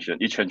 like you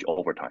mentioned, it change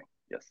over time.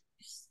 Yes.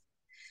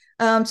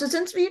 So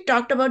since we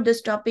talked about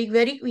this topic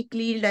very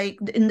quickly, like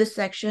in this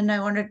section, I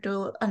wanted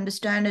to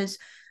understand is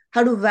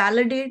how to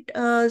validate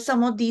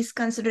some of these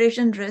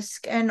consideration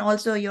risk, and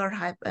also your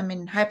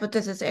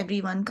hypothesis.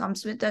 Everyone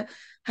comes with a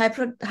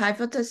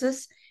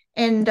hypothesis,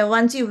 and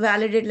once you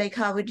validate, like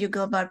how would you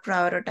go about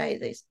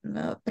prioritizing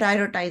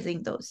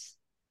those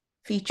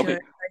Okay. features?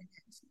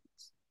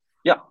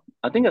 Yeah.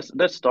 I think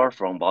let's start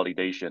from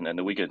validation, and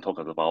then we can talk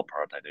about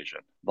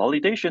prioritization.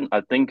 Validation,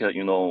 I think,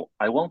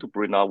 I want to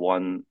bring out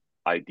one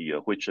idea,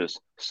 which is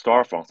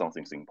start from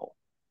something simple,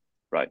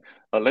 right?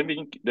 Let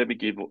me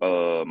give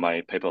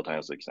my PayPal time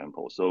as an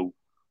example. So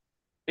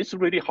it's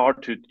really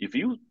hard to, if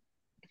you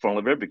from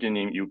the very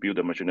beginning you build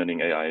a machine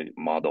learning AI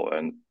model,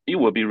 and it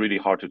will be really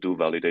hard to do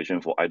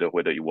validation for either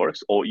whether it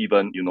works or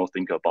even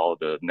think about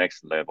the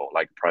next level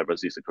like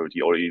privacy,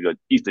 security, or even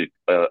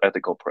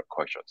ethical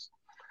questions.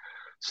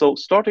 So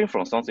starting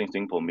from something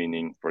simple,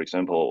 meaning, for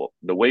example,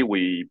 the way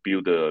we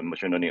build the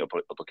machine learning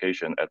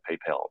application at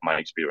PayPal, my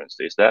experience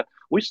is that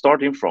we're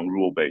starting from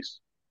rule-based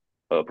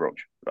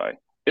approach, right?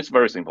 It's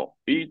very simple.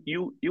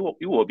 You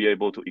will be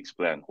able to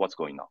explain what's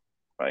going on,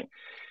 right?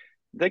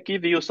 They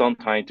give you some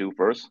time to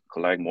first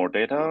collect more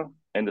data,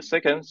 and the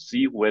second,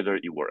 see whether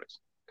it works.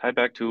 Tie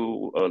back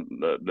to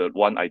the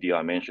one idea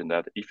I mentioned,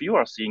 that if you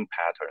are seeing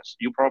patterns,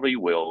 you probably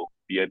will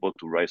be able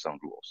to write some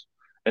rules,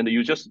 and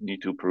you just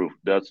need to prove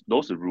that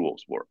those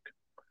rules work.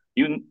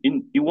 You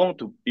want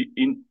to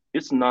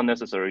it's not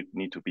necessary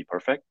need to be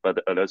perfect, but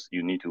at least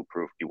you need to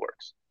prove it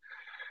works.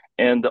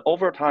 And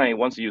over time,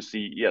 once you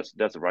see, yes,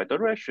 that's the right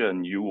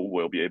direction, you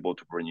will be able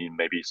to bring in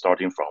maybe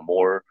starting from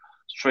more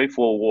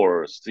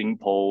straightforward,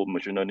 simple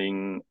machine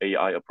learning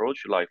AI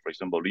approach, like, for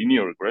example,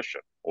 linear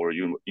regression, or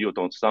you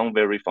don't sound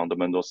very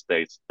fundamental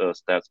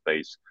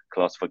stats-based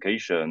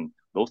classification,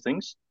 those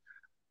things.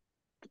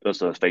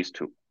 That's a phase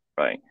two,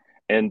 right?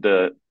 And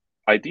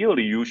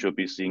ideally, you should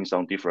be seeing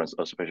some difference,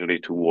 especially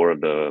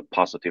toward the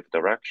positive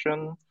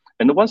direction.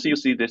 And once you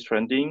see this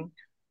trending,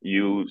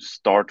 you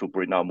start to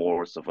bring out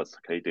more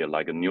sophisticated,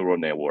 like a neural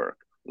network,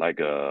 like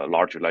a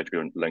large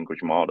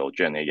language model,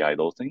 Gen AI,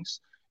 those things,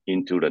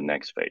 into the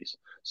next phase.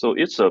 So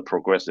it's a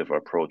progressive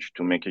approach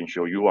to making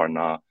sure you are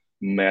not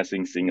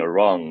messing things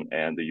around,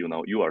 and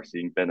you are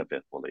seeing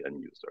benefit for the end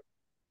user.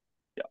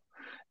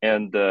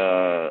 And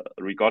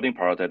regarding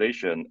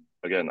prioritization,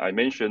 again, I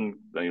mentioned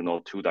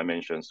two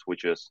dimensions,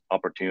 which is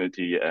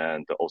opportunity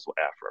and also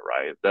effort,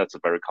 right? That's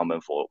very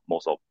common for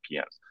most of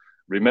PMs.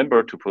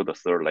 Remember to put the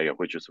third layer,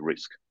 which is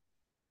risk.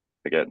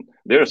 Again,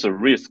 there's a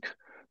risk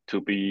to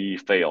be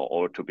fail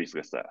or to be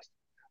success.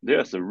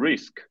 There's a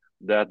risk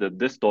that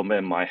this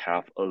domain might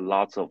have a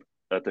lot of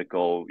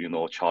ethical,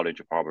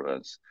 challenge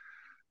problems.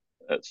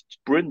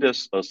 Bring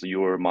this as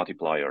your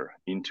multiplier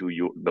into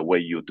the way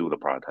you do the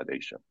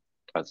prioritization.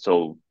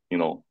 So,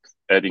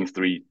 adding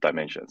three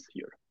dimensions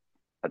here.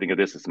 I think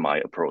this is my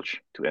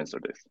approach to answer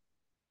this.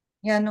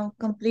 Yeah, no,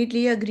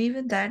 completely agree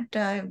with that.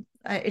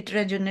 It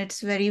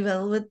resonates very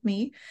well with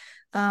me.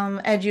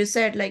 As you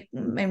said, like,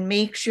 and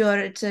make sure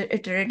it's a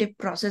iterative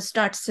process.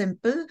 Start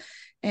simple,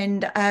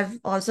 and I've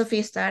also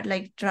faced that.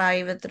 Like,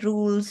 try with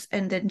rules,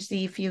 and then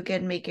see if you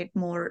can make it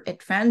more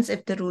advanced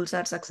if the rules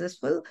are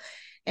successful,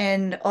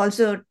 and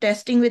also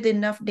testing with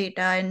enough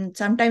data. And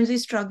sometimes we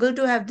struggle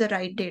to have the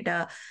right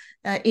data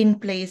in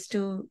place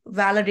to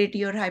validate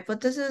your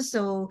hypothesis.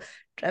 So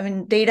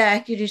data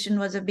acquisition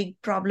was a big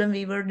problem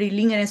we were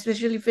dealing, and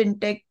especially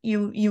fintech,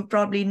 you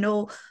probably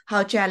know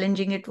how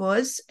challenging it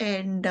was.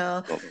 And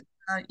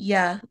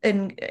Yeah,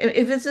 and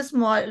if it's a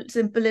small,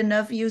 simple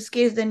enough use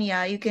case, then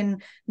yeah, you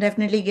can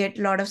definitely get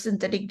a lot of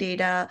synthetic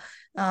data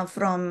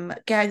from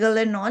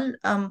Kaggle and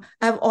all.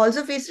 I've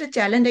also faced a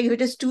challenge, like if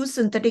it is too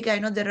synthetic. I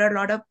know there are a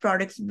lot of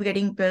products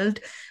getting built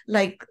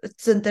like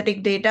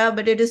synthetic data,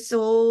 but it is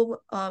so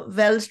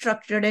well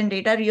structured, and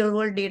real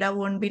world data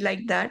won't be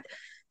like that.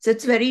 So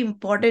it's very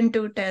important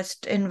to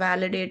test and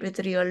validate with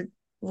real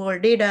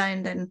world data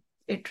and then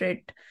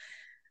iterate.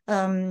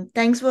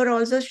 Thanks for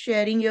also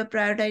sharing your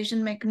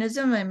prioritization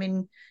mechanism. I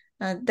mean,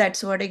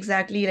 that's what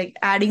exactly, like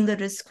adding the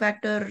risk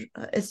factor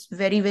is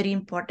very, very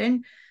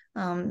important,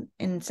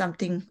 and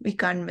something we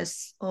can't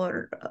miss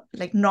or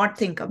like not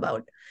think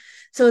about.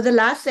 So the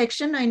last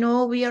section, I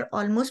know we are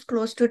almost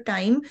close to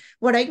time.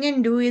 What I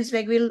can do is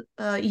like we'll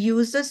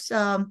use this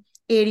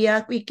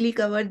area, quickly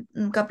cover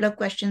a couple of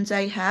questions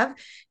I have,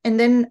 and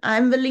then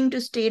I'm willing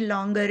to stay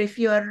longer. If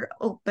you are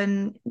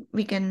open,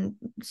 we can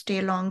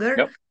stay longer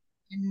Yep.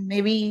 and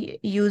maybe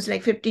use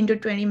like 15 to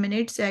 20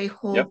 minutes. I Yep.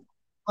 hope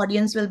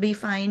audience will be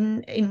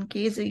fine. In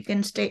case you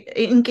can stay,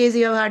 in case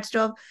you have hard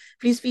stop,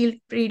 please feel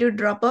free to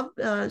drop up,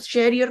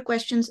 share your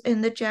questions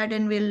in the chat,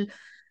 and we'll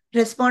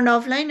respond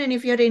offline. And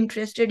if you're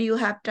interested, you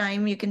have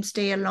time, you can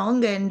stay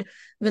along, and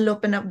we'll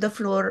open up the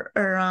floor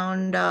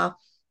around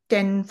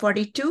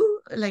 10:42,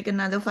 like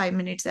another 5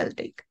 minutes I'll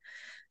take.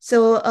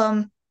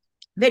 So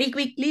very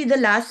quickly, the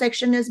last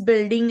section is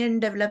building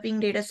and developing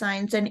data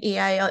science and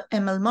AI or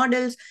ML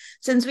models.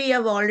 Since we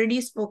have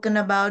already spoken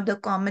about the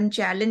common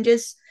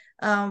challenges,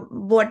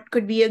 what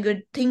could be a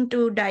good thing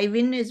to dive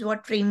in is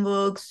what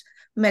frameworks,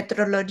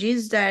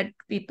 methodologies that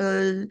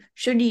people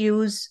should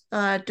use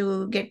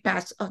to get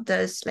past of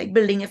this, like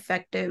building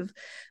effective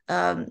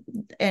um,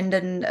 and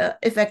then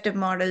effective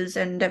models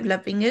and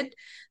developing it.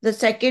 The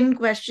second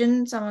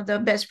question, some of the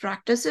best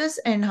practices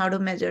and how to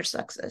measure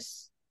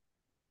success.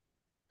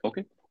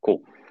 Okay,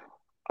 cool.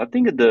 I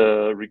think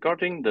the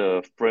regarding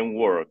the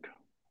framework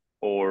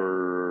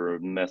or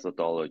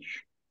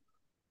methodology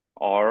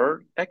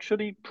are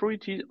actually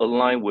pretty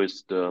aligned with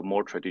the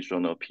more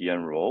traditional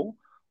PM role.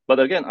 But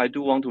again, I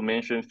do want to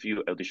mention a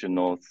few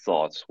additional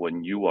thoughts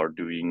when you are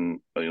doing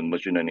a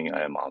machine learning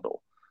AI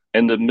model.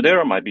 And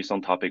there might be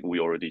some topic we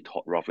already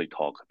roughly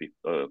talked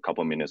a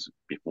couple minutes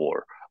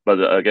before. But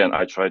again,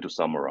 I try to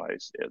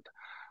summarize it.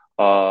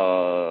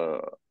 Uh,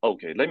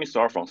 okay, let me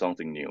start from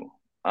something new.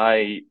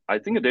 I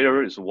think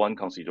there is one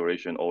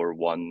consideration or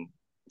one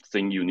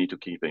thing you need to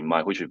keep in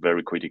mind, which is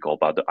very critical,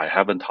 but I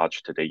haven't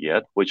touched today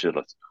yet, which is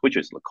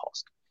the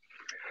cost.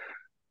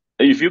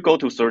 If you go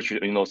to search,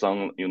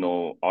 some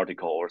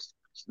article or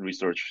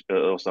research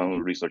or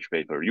some research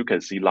paper, you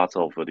can see lots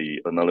of the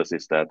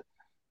analysis that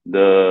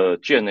the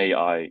Gen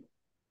AI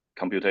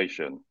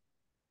computation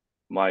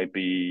might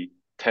be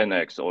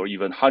 10x or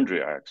even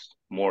 100x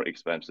more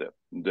expensive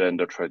than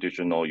the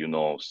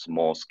traditional,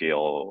 small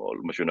scale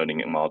machine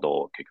learning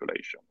model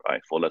calculation,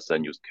 right? For the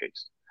same use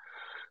case.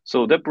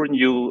 So that brings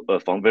you a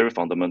very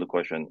fundamental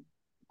question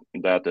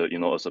that,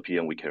 as a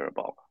PM we care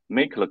about.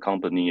 Make the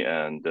company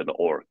and the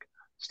org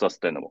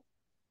sustainable.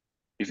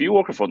 If you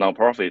work for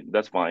nonprofit,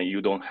 that's fine.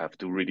 You don't have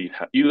to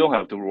you don't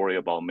have to worry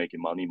about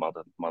making money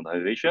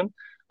monetization,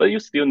 but you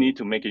still need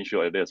to making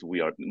sure that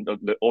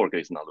the org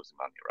is not losing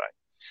money, right?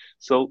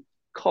 So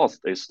cost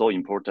is so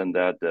important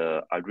that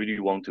I really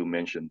want to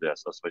mention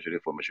this, especially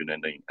for machine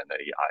learning and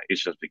AI.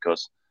 It's just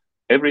because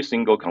every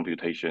single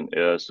computation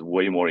is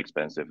way more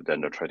expensive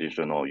than the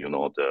traditional,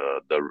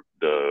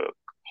 the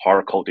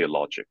hard coded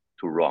logic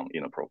to run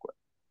in a program.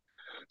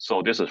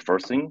 So this is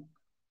first thing.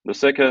 The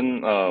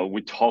second,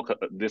 we talk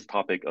this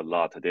topic a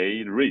lot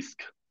today: risk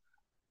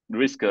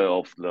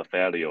of the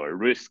failure,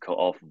 risk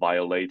of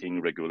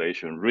violating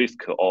regulation,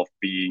 risk of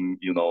being,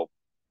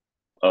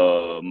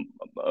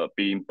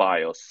 being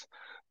biased,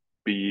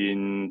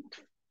 being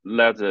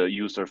let the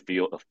user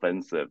feel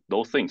offensive.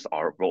 Those things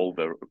are all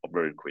very,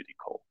 very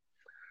critical.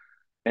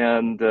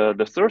 And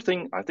the third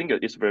thing, I think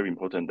it's very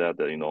important that,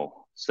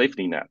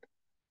 safety net.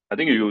 I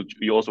think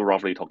you also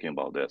roughly talking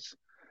about this.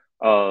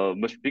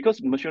 Because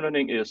machine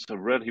learning is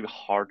relatively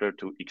harder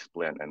to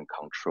explain and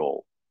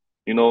control.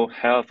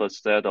 Have a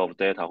set of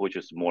data which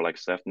is more like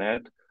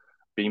SafeNet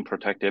being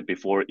protected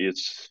before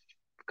it's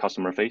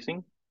customer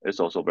facing is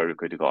also very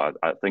critical.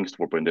 Thanks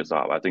for bringing this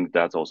up. I think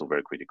that's also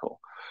very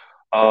critical.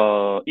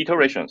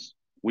 Iterations.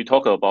 We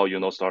talk about,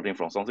 starting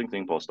from something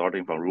simple,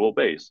 starting from rule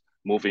base,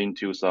 moving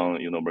to some,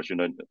 machine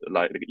learning,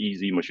 like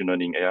easy machine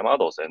learning AI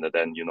models, and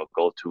then,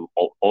 go to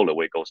all the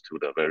way goes to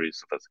the very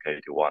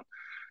sophisticated one.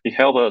 It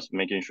helps us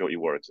making sure it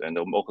works and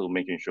also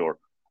making sure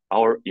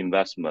our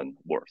investment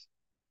works,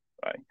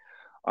 right?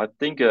 I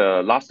think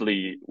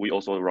lastly, we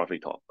also roughly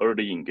talk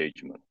early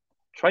engagement,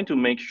 trying to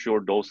make sure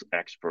those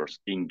experts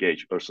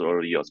engage as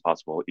early as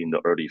possible in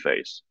the early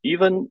phase,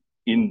 even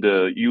in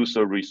the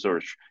user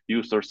research,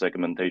 user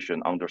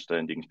segmentation,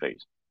 understanding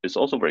phase. It's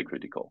also very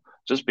critical,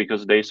 just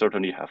because they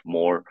certainly have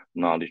more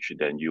knowledge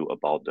than you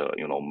about the,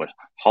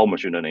 how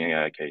machine learning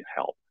AI can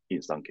help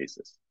in some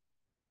cases.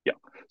 Yeah.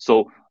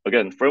 So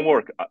again,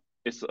 framework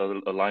is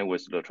aligned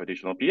with the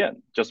traditional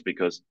PM, just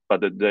because,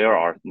 but there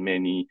are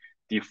many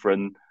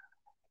different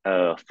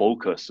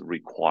focus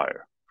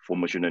required for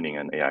machine learning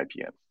and AI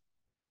PM.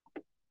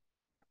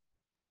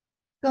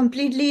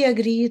 Completely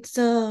agree. It's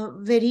a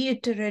very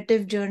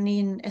iterative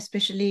journey,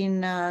 especially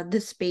in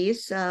this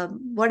space.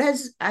 What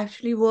has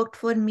actually worked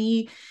for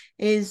me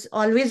is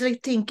always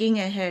like thinking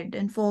ahead,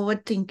 and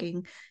forward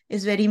thinking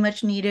is very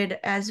much needed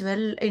as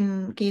well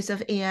in case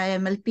of AI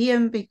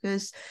MLPM,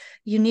 because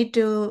you need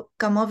to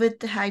come up with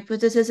the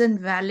hypothesis and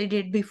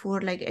validate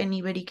before like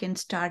anybody can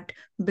start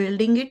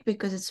building it,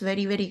 because it's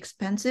very, very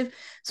expensive.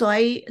 So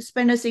I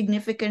spend a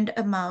significant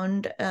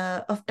amount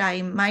of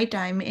time, my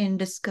time, in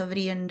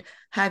discovery and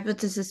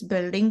hypothesis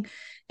building.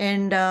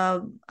 And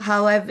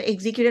how I've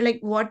executed, like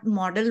what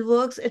model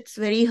works, it's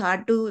very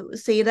hard to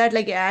say that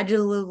like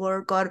agile will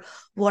work or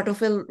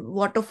waterfall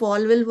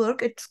will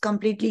work. It's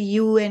completely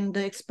you and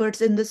the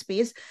experts in the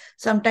space.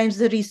 Sometimes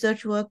the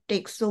research work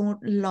takes so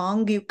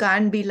long, you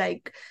can't be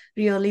like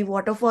really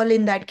waterfall.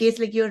 In that case,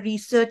 like your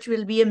research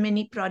will be a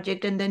mini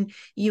project, and then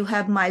you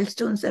have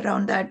milestones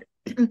around that.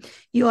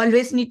 You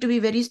always need to be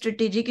very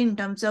strategic in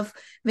terms of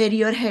where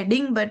you're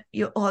heading, but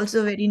you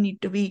also very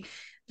need to be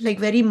like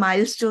very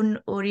milestone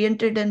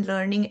oriented and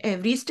learning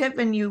every step,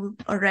 and you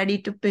are ready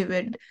to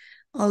pivot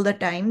all the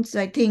time. So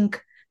I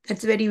think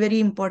that's very, very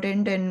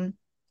important. And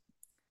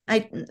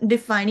I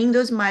defining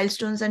those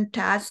milestones and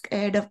tasks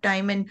ahead of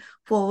time and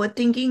forward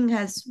thinking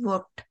has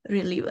worked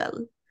really well.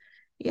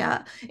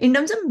 Yeah. In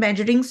terms of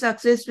measuring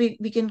success, we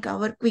can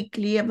cover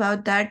quickly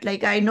about that.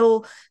 Like I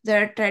know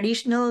there are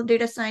traditional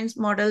data science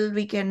model.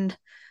 We can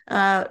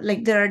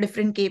like there are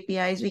different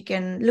KPIs. We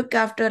can look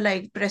after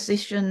like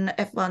precision,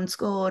 F1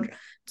 score,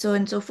 so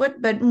and so forth.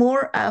 But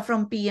more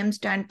from PM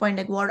standpoint,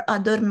 like what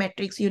other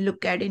metrics you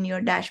look at in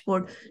your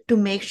dashboard to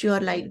make sure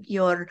like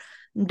your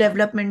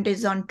development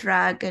is on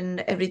track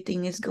and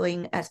everything is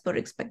going as per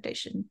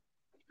expectation.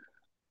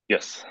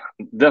 Yes,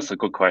 that's a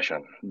good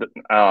question.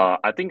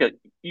 I think that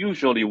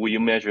usually we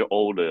measure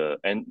all the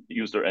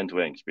user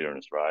end-to-end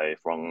experience, right?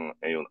 From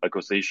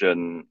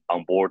acquisition,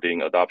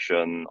 onboarding,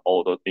 adoption,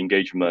 all the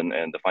engagement,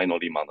 and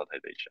finally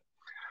monetization.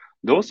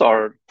 Those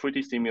are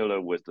pretty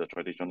similar with the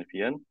traditional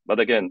PM. But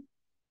again,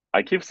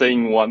 I keep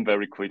saying one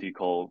very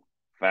critical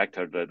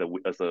factor that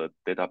we,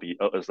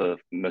 as a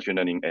machine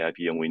learning AI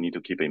PM, we need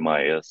to keep in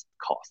mind is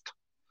cost.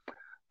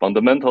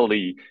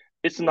 Fundamentally,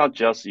 it's not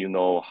just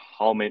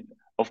how many.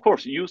 Of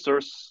course,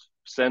 users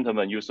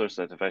sentiment, user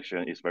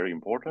satisfaction is very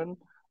important,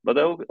 but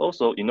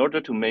also in order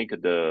to make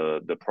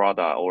the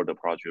product or the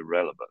project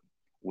relevant,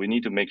 we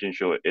need to make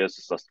sure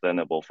it's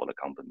sustainable for the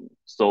company.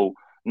 So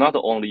not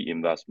only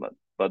investment,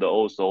 but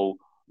also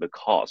the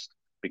cost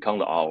become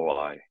the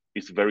ROI.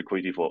 It's very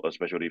critical,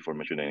 especially for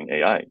machine learning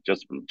AI.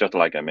 Just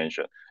like I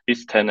mentioned,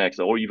 it's 10x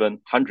or even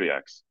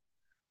 100x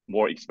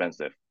more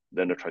expensive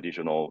than the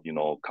traditional,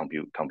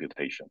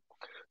 computation.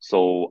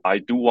 So I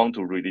do want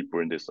to really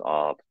bring this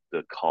up.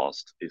 The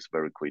cost is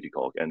very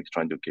critical and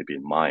trying to keep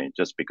in mind,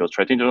 just because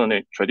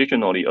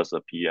traditionally as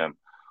a PM,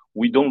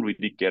 we don't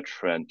really get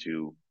trained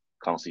to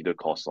consider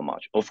cost so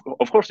much. Of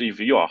course, if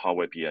you are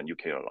hardware PM, you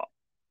care a lot.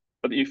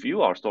 But if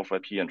you are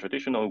software PM,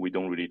 traditionally, we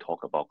don't really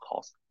talk about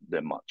cost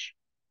that much.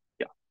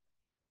 Yeah.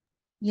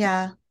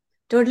 Yeah,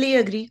 totally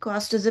agree.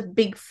 Cost is a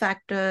big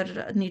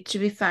factor, needs to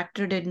be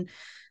factored in.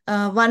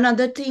 One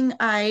other thing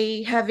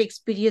I have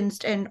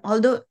experienced, and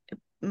although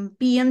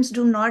PMs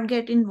do not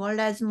get involved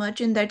as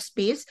much in that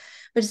space,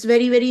 but it's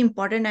very, very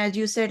important, as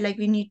you said, like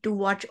we need to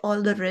watch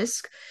all the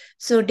risk.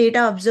 So data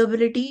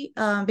observability,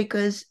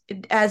 because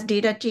as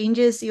data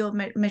changes, your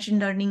machine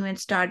learning will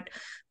start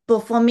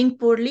performing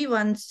poorly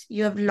once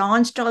you have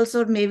launched.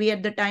 Also, maybe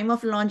at the time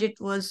of launch, it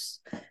was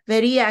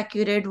very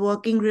accurate,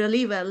 working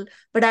really well,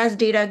 but as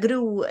data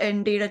grew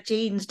and data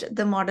changed,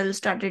 the model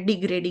started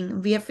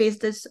degrading. We have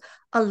faced this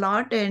a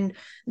lot, and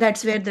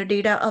that's where the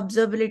data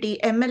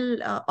observability,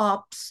 ML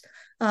ops,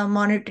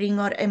 monitoring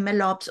or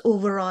ML ops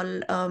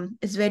overall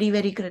is very,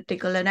 very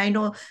critical. And I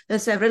know there are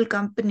several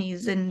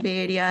companies in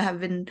Bay Area have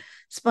been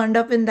spun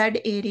up in that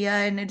area,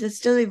 and it is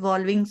still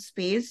evolving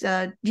space.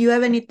 Do you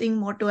have anything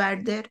more to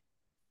add there?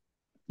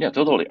 Yeah,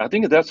 totally. I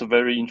think that's a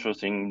very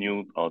interesting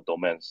new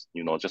domains,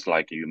 just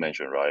like you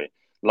mentioned, right?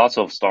 Lots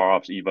of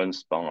startups even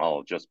spun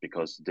out just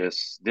because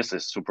this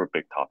is super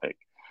big topic.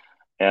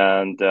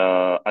 And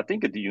I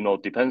think it,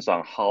 depends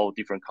on how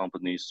different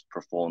companies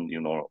perform,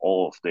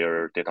 all of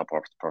their data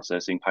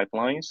processing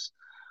pipelines.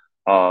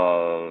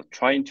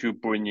 Trying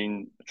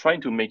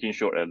to making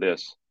sure at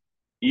least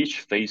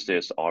each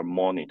phases are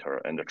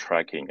monitored and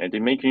tracking, and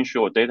then making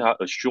sure data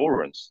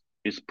assurance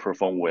is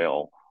performed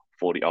well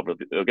for the other.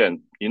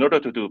 Again, in order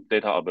to do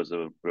data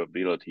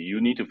observability, you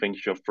need to think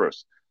sure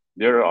first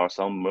there are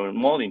some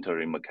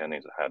monitoring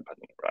mechanisms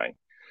happening, right?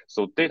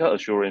 So data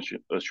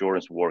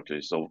assurance work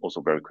is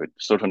also very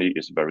certainly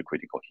is very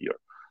critical here.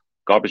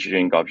 Garbage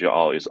in, garbage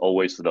out is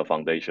always the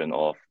foundation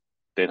of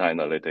data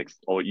analytics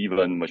or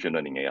even machine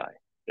learning AI.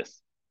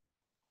 Yes.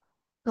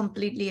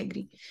 Completely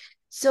agree.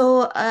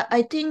 So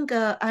I think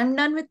I'm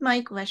done with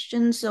my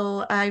questions.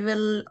 So I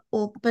will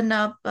open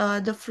up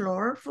the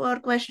floor for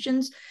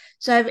questions.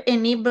 So I've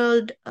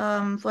enabled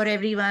for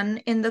everyone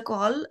in the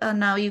call.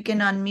 Now you can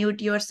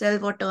unmute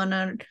yourself or turn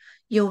on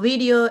your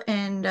video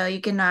and you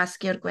can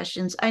ask your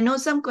questions. I know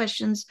some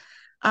questions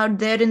out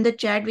there in the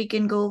chat. We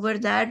can go over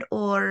that,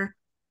 or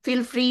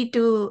feel free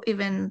to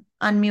even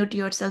unmute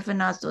yourself and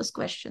ask those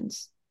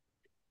questions.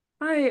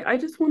 Hi, I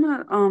just want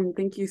to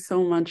thank you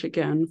so much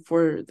again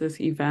for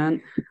this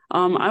event.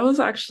 I was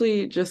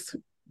actually just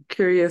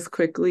curious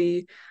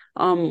quickly,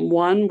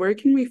 one, where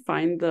can we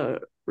find the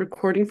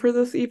recording for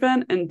this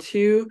event? And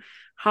two,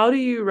 how do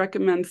you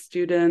recommend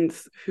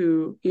students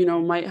who,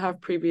 might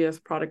have previous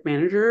product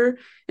manager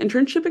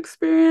internship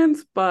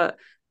experience, but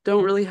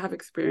don't really have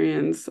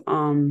experience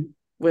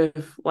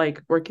with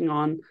like working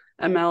on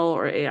ML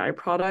or AI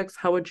products?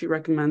 How would you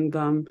recommend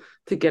them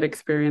to get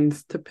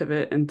experience to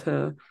pivot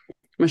into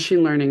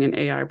machine learning and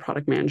AI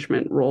product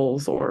management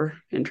roles or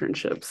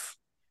internships?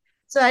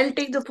 So I'll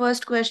take the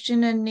first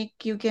question, and Nick,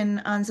 you can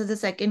answer the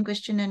second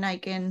question, and I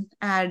can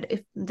add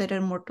if there are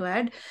more to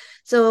add.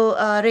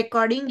 So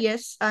recording,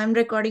 yes, I'm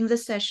recording the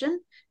session.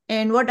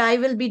 And what I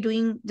will be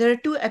doing, there are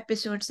two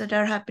episodes that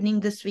are happening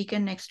this week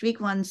and next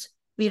week. Once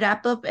we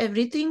wrap up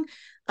everything,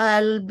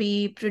 I'll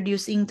be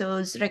producing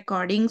those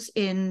recordings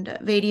in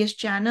various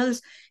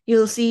channels.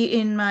 You'll see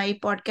in my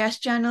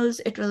podcast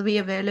channels, it will be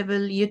available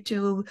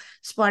YouTube,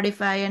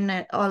 Spotify,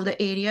 and all the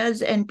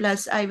areas. And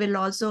plus, I will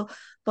also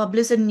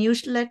publish a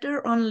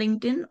newsletter on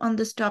LinkedIn on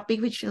this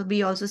topic, which will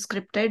be also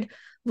scripted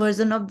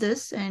version of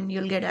this, and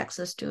you'll get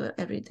access to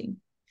everything.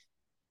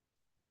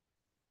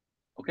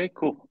 Okay,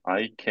 cool.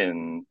 I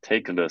can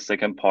take the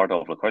second part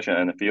of the question,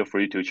 and feel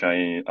free to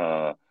chime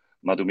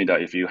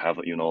Madhumita, if you have,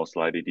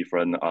 slightly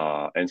different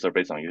answer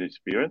based on your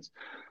experience.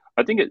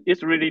 I think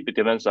it really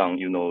depends on,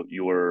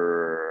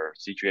 your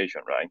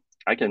situation, right?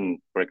 I can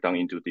break down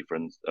into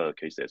different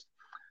cases.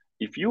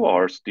 If you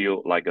are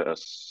still like a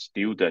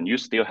student, you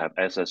still have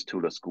access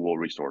to the school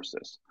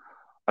resources.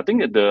 I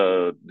think that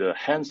the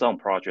hands-on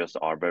projects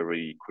are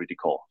very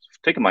critical.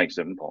 Take my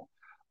example.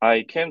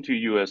 I came to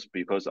US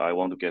because I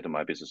want to get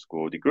my business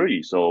school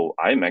degree. So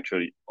I'm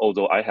actually,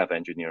 although I have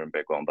engineering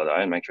background, but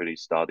I'm actually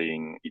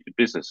studying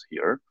business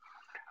here.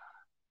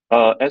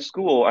 At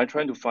school, I'm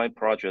trying to find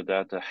projects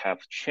that have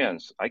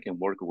chance I can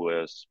work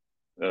with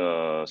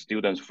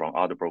students from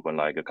other programs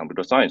like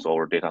computer science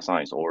or data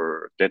science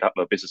or data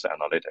business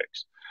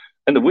analytics.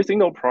 And within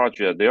the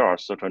project, there are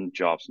certain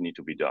jobs need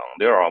to be done.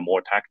 There are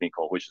more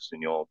technical, which is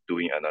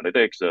doing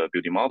analytics,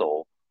 building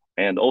model,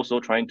 and also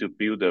trying to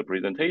build a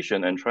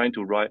presentation and trying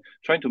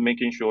to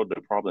making sure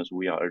the problems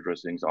we are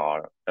addressing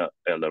are at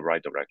the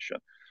right direction.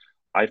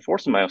 I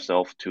force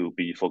myself to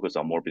be focused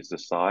on more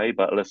business side,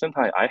 but at the same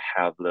time, I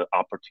have the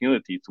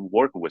opportunity to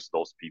work with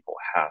those people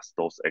has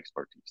those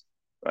expertise,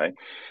 right?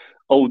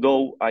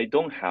 Although I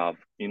don't have,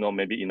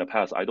 maybe in the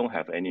past, I don't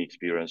have any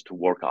experience to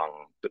work on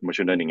the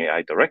machine learning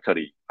AI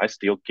directly, I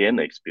still gain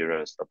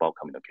experience about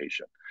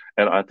communication.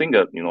 And I think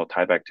that,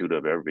 tie back to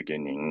the very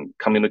beginning,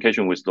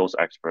 communication with those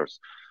experts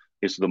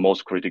is the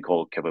most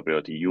critical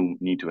capability you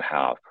need to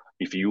have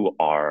if you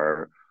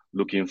are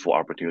looking for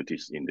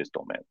opportunities in this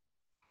domain.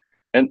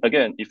 And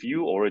again, if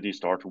you already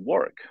start to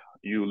work,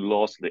 you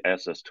lost the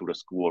access to the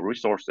school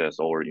resources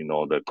or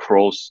the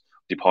cross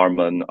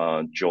department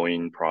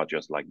joint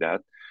projects like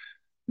that.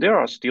 There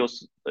are still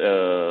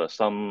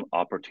some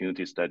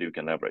opportunities that you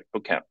can leverage.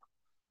 Bootcamp.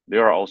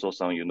 There are also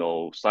some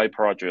side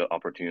project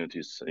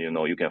opportunities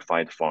you can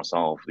find from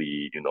some of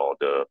the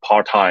the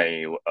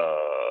part-time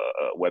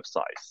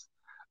websites.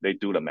 They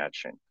do the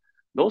matching.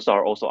 Those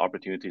are also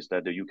opportunities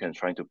that you can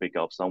try to pick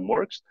up some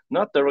works,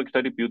 not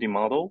directly building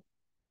model,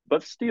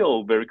 but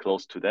still very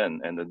close to them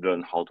and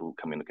learn how to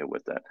communicate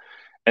with them.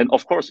 And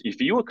of course,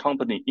 if your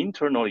company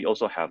internally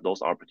also have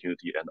those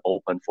opportunity and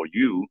open for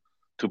you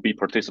to be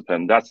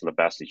participant, that's the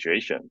best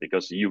situation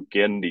because you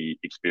gain the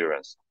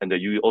experience and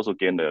you also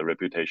gain the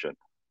reputation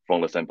from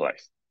the same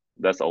place.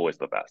 That's always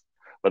the best.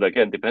 But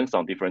again, depends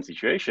on different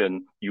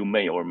situation. You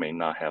may or may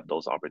not have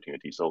those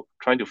opportunities. So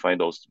trying to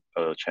find those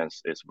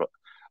chances,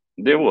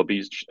 there will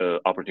be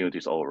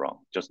opportunities all around.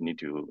 Just need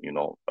to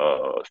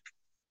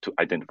to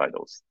identify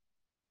those.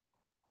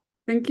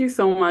 Thank you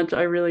so much.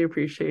 I really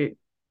appreciate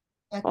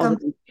all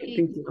the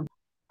thank you.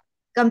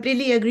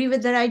 Completely agree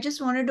with that. I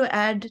just wanted to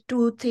add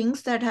two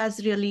things that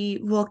has really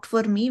worked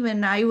for me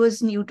when I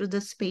was new to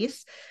the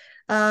space.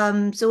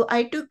 So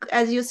I took,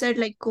 as you said,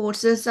 like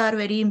courses are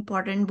very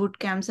important, boot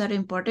camps are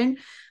important.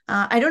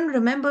 I don't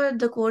remember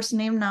the course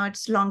name now,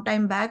 it's a long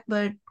time back,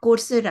 but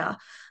Coursera.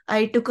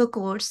 I took a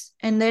course,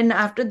 and then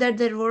after that,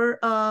 there were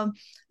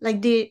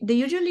like they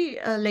usually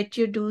let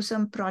you do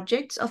some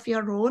projects of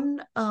your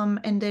own,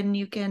 and then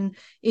you can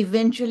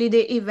eventually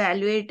they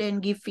evaluate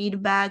and give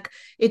feedback.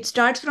 It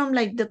starts from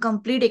like the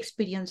complete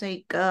experience.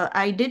 Like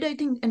I did, I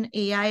think, an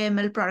AI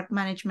ML product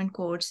management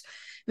course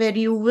where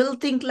you will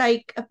think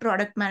like a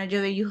product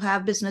manager, where you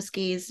have business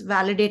case,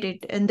 validate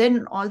it, and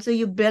then also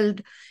you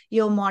build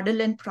your model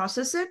and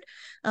process it.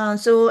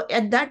 So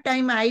at that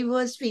time, I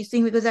was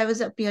facing, because I was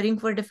appearing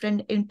for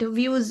different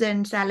interviews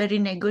and salary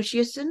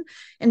negotiation,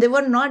 and there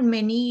were not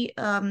many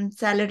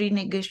salary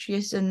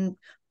negotiation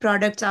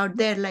products out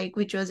there, like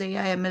which was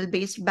AI/ML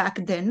based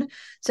back then.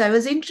 So I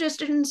was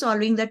interested in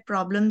solving that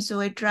problem. So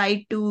I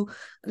tried to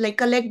like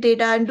collect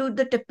data and do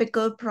the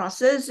typical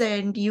process,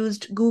 and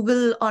used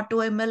Google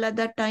AutoML at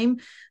that time.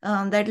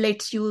 That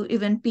lets you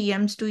even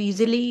PMs to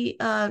easily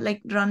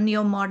like run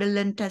your model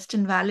and test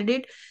and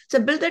validate. So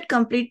build that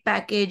complete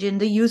package in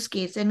the use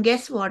case. And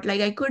guess what?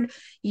 Like I could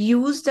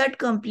use that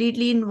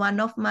completely in one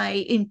of my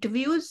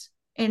interviews,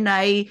 and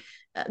I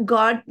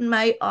got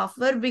my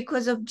offer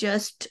because of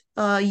just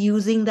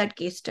using that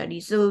case study.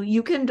 So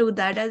you can do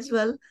that as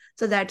well.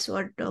 So that's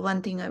what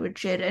one thing I would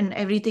share, and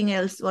everything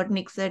else what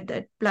Nick said,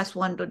 that plus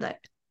one to that.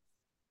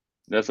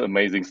 That's an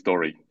amazing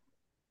story.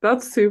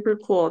 That's super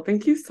cool.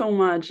 Thank you so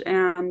much.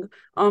 And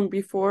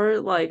before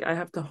like I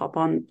have to hop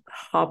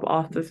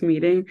off this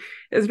meeting,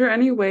 is there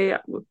any way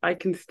I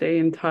can stay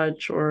in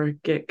touch or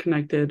get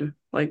connected,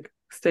 like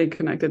stay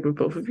connected with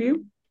both of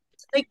you?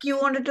 Like you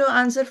wanted to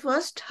answer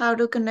first, how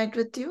to connect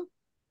with you?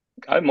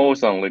 I'm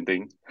always on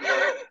LinkedIn.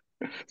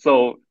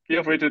 So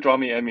feel free to drop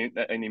me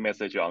any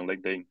message on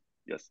LinkedIn.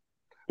 Yes.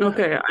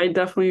 Okay, I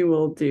definitely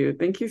will do.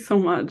 Thank you so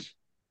much.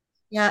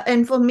 Yeah,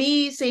 and for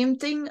me, same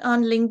thing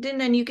on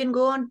LinkedIn, and you can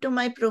go on to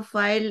my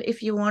profile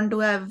if you want to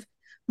have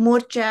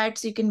more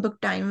chats. You can book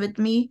time with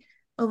me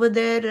over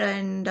there,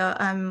 and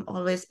I'm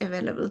always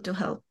available to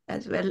help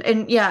as well.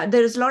 And yeah,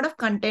 there's a lot of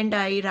content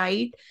I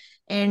write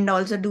and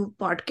also do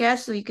podcasts,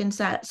 so you can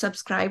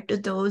subscribe to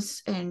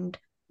those, and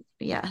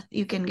yeah,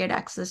 you can get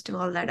access to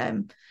all that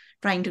I'm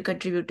trying to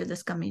contribute to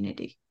this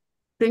community.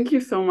 Thank you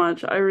so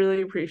much. I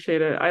really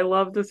appreciate it. I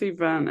love this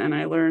event and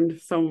I learned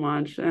so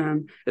much,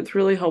 and it's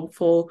really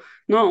helpful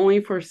not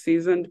only for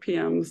seasoned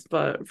PMs,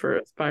 but for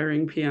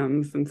aspiring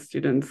PMs and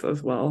students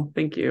as well.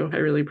 Thank you. I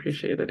really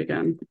appreciate it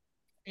again.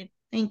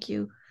 Thank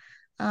you.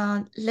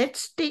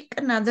 Let's take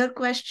another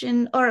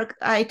question, or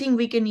I think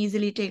we can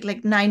easily take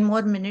like 9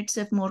 more minutes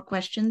if more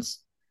questions.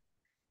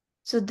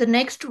 So the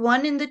next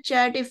one in the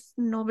chat, if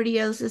nobody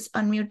else is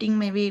unmuting,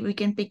 maybe we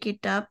can pick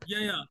it up.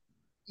 Yeah.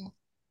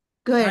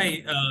 Go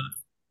ahead.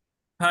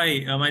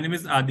 Hi, my name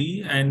is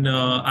Adi, and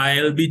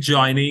I'll be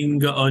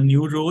joining a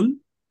new role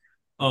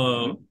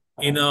uh,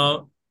 in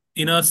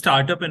a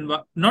startup, and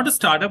not a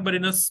startup, but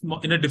in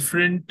a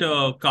different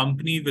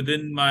company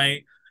within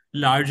my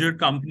larger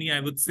company,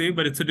 I would say,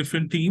 but it's a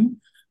different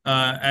team.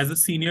 As a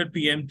senior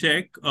PM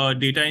tech,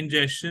 data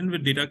ingestion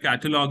with data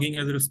cataloging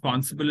as a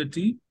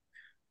responsibility.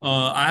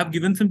 I have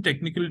given some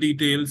technical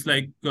details,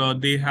 like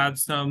they have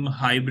some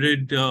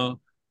hybrid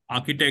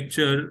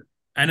architecture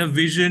and a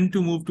vision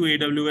to move to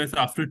AWS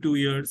after 2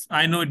 years.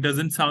 I know it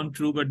doesn't sound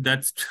true, but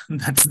that's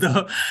that's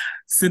the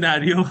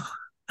scenario.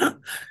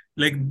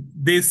 Like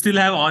they still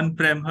have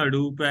on-prem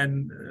Hadoop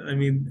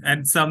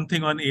and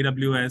something on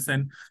AWS.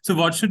 And so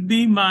what should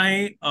be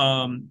my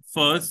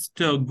first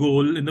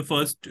goal in the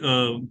first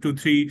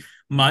 2-3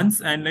 months,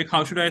 and like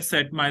how should I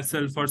set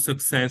myself for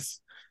success?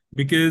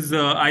 Because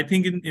I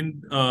think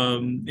in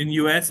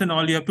US and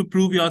all, you have to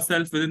prove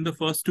yourself within the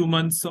first 2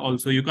 months.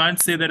 Also, you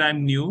can't say that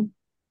I'm new,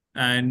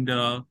 and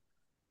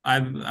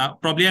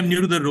probably I'm new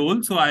to the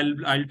role, so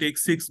I'll take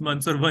 6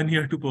 months or 1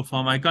 year to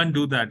perform. I can't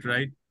do that,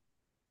 right?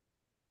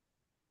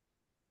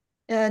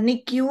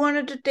 Nick, you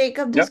wanted to take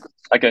up this question?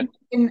 I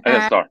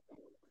can start.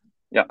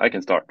 Yeah, I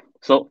can start.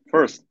 So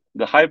first,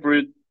 the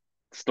hybrid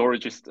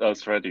storage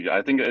strategy,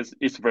 I think it's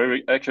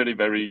actually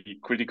very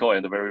critical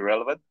and very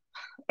relevant.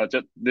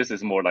 This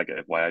is more like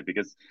a FYI,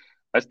 because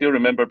I still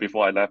remember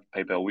before I left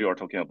PayPal, we were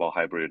talking about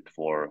hybrid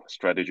for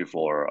strategy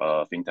for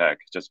fintech,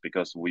 just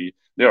because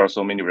there are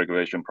so many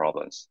regulation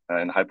problems,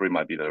 and hybrid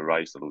might be the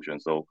right solution.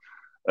 So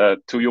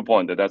to your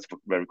point, that's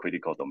very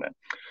critical domain.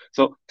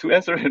 So to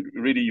answer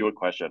really your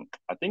question,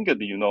 I think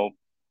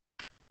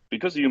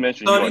because you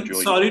mentioned you are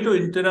joining. Sorry to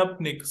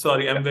interrupt, Nick.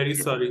 Sorry, I'm very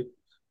sorry.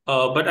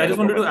 But I just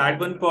wanted to add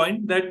one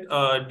point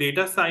that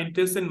data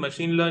scientists and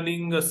machine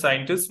learning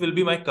scientists will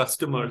be my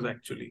customers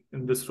actually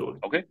in this role.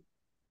 Okay,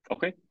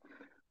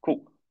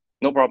 cool.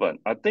 No problem.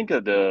 I think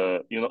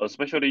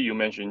especially you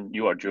mentioned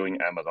you are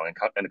joining Amazon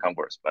and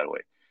Converse, by the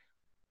way.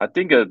 I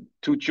think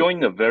to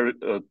join a very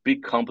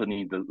big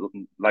company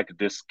like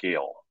this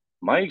scale,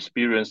 my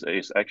experience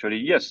is actually,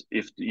 yes,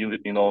 if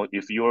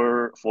if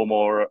your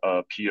former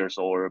peers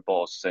or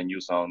boss send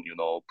you some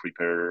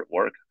prepare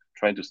work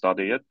trying to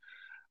study it,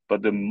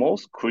 but the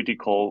most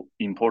critical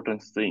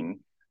important thing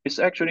is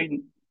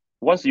actually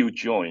once you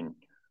join,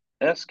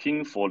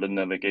 asking for the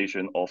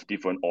navigation of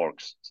different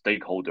orgs,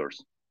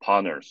 stakeholders,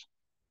 partners,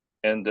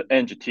 and the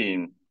eng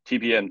team,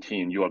 TPM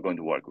team you are going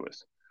to work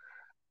with.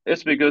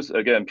 It's because,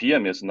 again,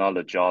 PM is not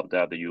a job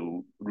that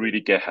you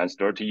really get hands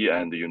dirty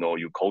and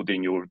you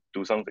coding, you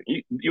do something.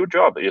 Your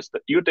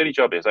daily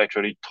job is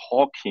actually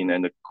talking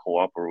and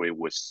cooperate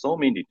with so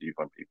many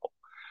different people.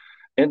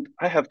 And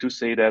I have to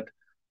say that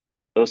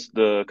as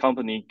the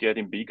company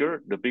getting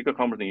bigger, the bigger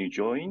company you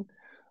join,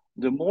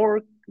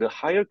 the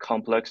higher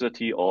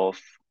complexity of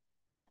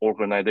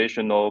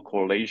organizational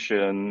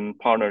correlation,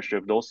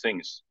 partnership, those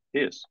things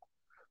is.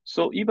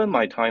 So even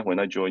my time when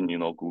I joined,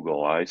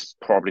 Google, I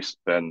probably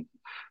spent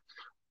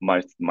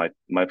my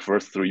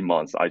first 3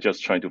 months, I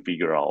just trying to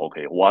figure out,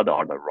 okay, what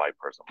are the right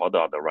person, what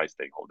are the right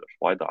stakeholders,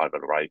 what are the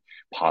right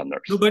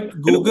partners. No, but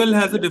Google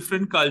has a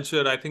different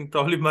culture. I think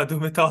probably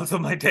Madhumita also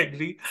might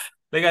agree.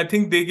 Like, I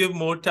think they give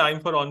more time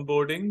for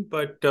onboarding,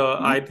 but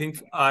I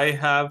think I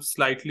have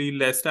slightly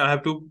less time. I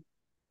have to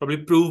probably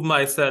prove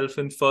myself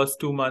in first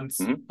 2 months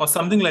or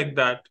something like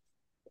that.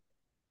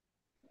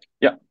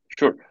 Yeah,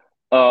 sure.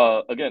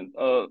 Again,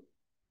 yeah,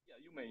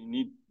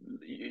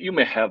 you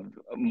may have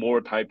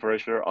more time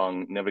pressure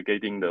on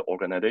navigating the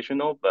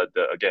organizational, but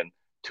again,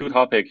 two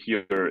topic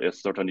here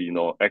is certainly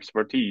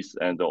expertise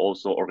and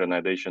also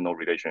organizational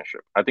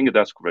relationship. I think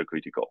that's very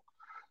critical.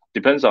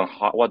 Depends on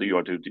what you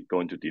are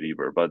going to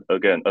deliver. But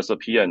again, as a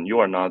PM, you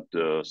are not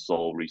the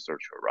sole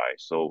researcher, right?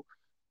 So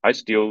I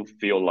still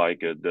feel like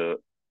the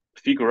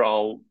figure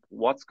out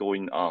what's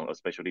going on,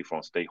 especially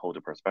from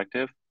stakeholder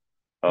perspective,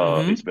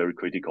 is very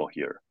critical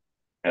here.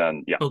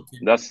 And yeah, Okay.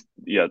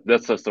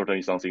 that's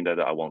certainly something that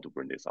I want to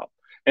bring this up.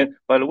 And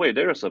by the way,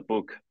 there is a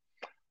book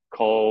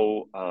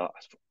called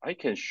I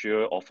can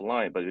share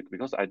offline, but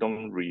because I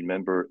don't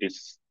remember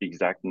its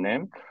exact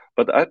name,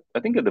 but I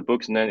think the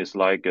book's name is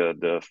like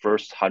the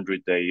first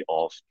 100 days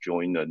of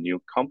joining a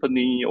new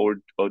company or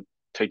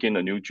taking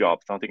a new job,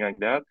 something like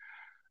that.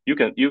 You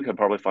can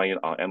probably find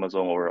it on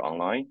Amazon or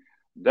online.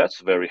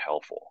 That's very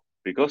helpful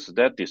because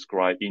that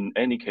describe in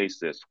any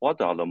cases what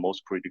are the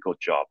most critical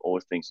job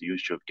or things you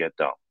should get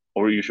done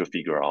or you should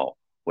figure out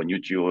when you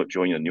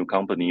join a new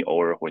company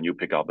or when you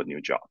pick up a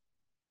new job.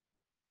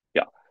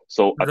 Yeah.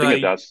 So I think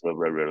Right. that's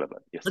very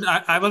relevant. Yes. But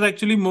I was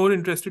actually more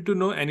interested to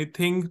know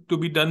anything to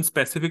be done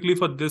specifically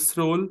for this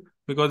role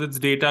because it's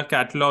data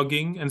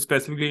cataloging and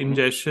specifically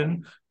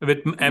ingestion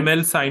with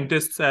ML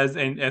scientists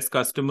as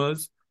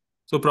customers.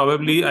 So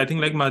probably, I think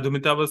like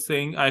Madhumita was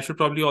saying, I should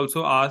probably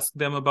also ask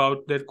them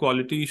about their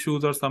quality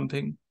issues or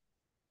something.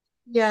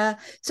 Yeah,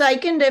 so I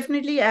can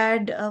definitely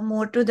add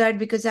more to that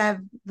because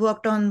I've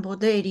worked on both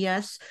the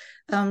areas,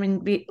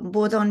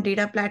 both on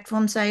data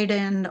platform side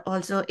and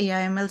also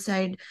AI/ML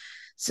side.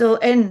 So,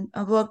 and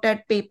worked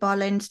at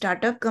PayPal and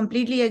startup.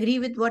 Completely agree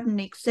with what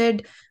Nick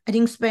said. I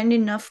think spend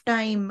enough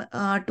time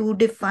to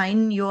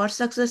define your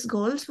success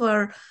goals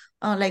for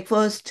like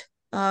first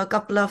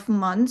couple of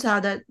months. How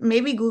that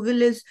maybe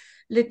Google is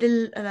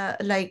little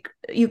like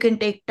you can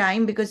take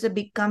time because a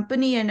big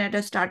company and at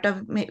a startup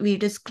maybe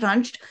it is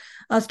crunched.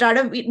 A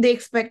startup they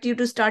expect you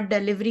to start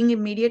delivering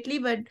immediately,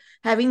 but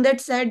having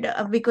that said,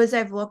 because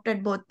I've worked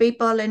at both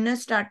PayPal and a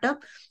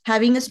startup,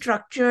 having a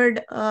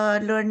structured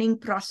learning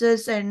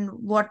process and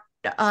what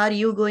are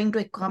you going to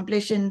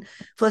accomplish in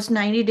first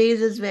 90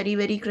 days is very,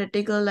 very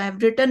critical.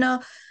 I've written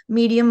a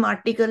Medium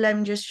article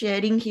I'm just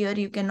sharing here.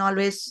 You can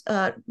always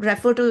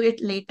refer to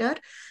it later.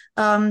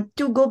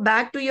 To go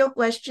back to your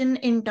question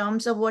in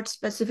terms of what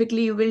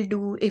specifically you will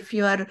do if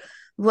you are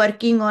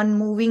working on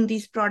moving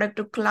these product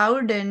to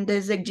cloud and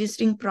there's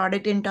existing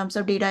product in terms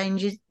of data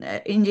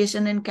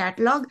ingestion and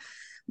catalog,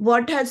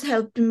 what has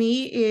helped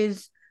me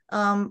is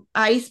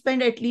I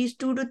spend at least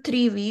 2 to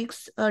 3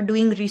 weeks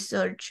doing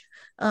research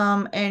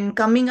and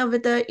coming up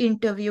with an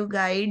interview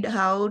guide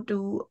how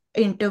to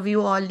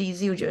interview all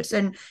these users.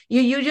 And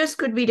users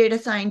could be data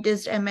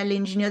scientists, ML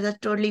engineers, that's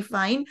totally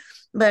fine.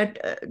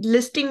 But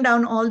listing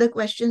down all the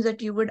questions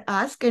that you would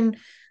ask and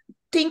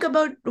think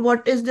about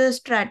what is the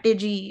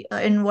strategy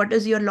and what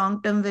is your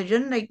long-term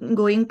vision, like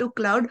going to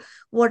cloud,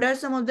 what are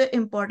some of the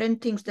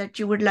important things that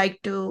you would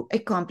like to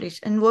accomplish,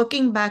 and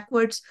working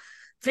backwards,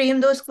 frame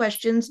those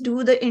questions,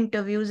 do the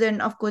interviews.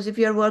 And of course, if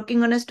you're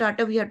working on a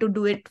startup, you have to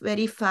do it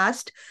very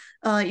fast.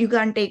 You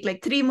can't take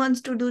like 3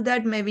 months to do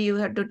that. Maybe you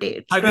have to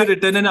take. Have you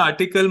written an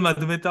article,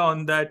 Madhumita,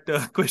 on that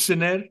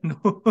questionnaire?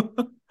 No.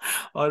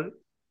 Or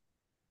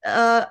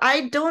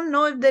I don't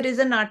know if there is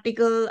an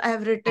article I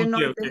have written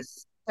on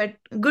this, but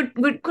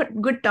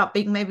good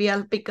topic. Maybe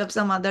I'll pick up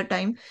some other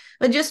time.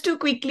 But just to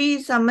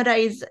quickly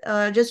summarize,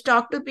 just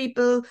talk to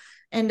people,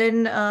 and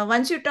then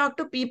once you talk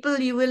to people,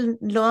 you will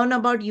learn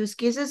about use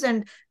cases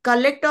and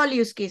collect all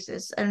use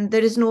cases. And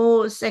there is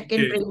no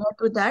second prayer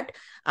to that.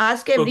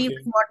 Ask everyone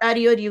what are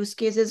your use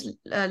cases,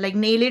 like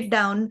nail it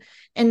down.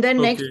 And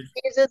then next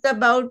phase is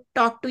about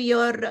talk to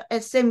your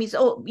SMEs.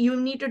 Oh, you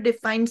need to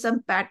define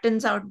some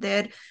patterns out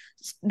there,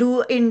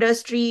 do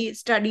industry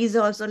studies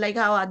also, like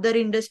how other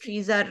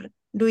industries are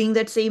doing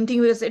that same thing,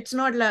 because it's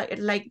not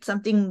like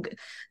something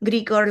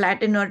Greek or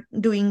Latin or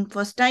doing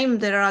first time.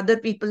 There are other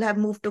people have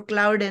moved to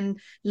cloud, and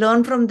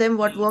learn from them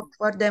what worked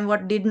for them,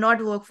 what did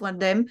not work for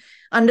them,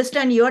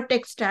 understand your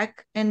tech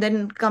stack, and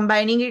then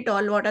combining it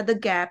all, what are the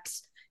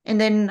gaps, and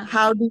then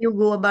how do you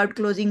go about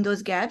closing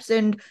those gaps,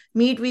 and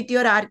meet with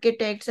your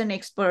architects and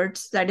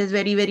experts. That is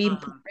very, very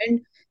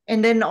important.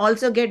 And then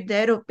also get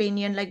their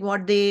opinion, like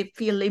what they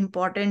feel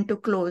important to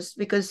close,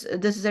 because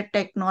this is a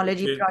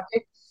technology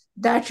project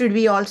that should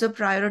be also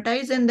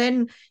prioritized. And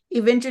then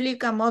eventually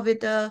come up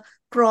with a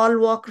crawl,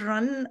 walk,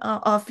 run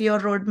of your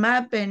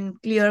roadmap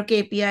and clear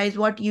KPIs,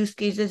 what use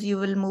cases you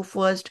will move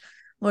first,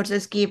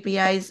 versus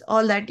KPIs,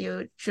 all that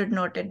you should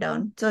note it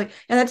down. So yeah,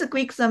 that's a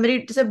quick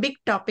summary. It's a big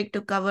topic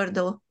to cover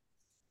though.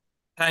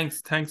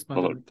 Thanks,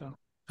 Madhumita.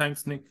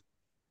 Thanks, Nick.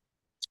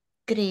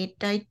 Great.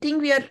 I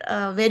think we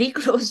are very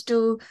close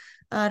to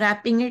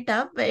wrapping it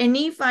up.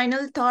 Any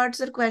final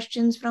thoughts or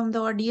questions from the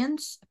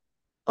audience,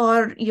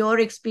 or your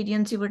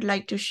experience you would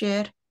like to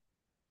share?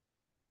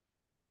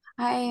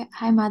 Hi,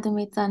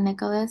 Madhumita,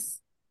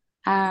 Nicholas.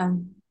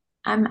 I'm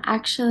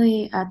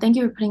actually, thank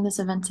you for putting this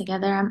event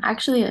together. I'm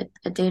actually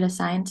a data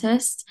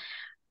scientist,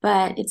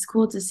 but it's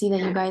cool to see that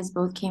you guys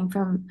both came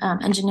from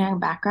engineering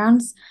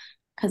backgrounds,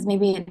 because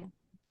maybe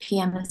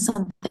PM is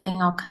something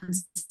I'll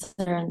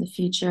consider in the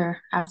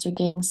future after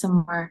getting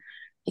some more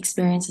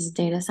experience as a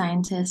data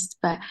scientist.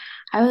 But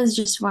I was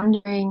just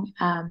wondering,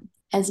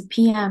 as a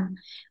PM,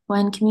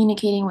 when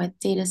communicating with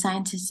data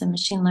scientists and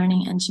machine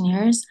learning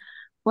engineers,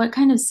 what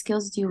kind of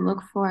skills do you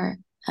look for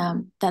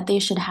that they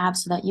should have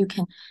so that you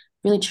can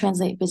really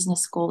translate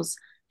business goals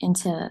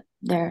into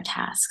their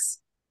tasks?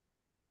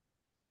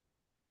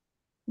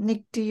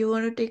 Nick, do you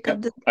want to take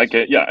up the? I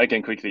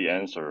can quickly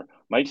answer.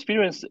 My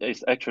experience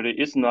is actually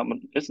it's not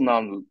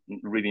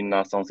really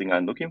not something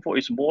I'm looking for.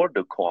 It's more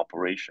the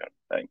cooperation.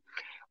 Right?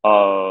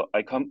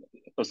 I come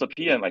as a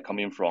PM. I come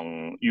in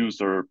from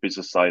user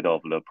business side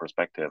of the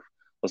perspective.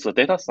 As a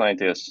data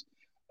scientist,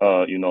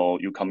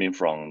 you come in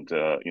from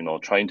the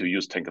trying to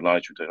use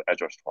technology to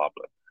address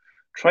problem,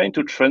 trying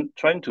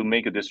to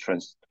make this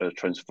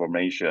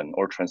transformation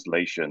or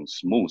translation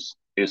smooth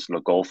is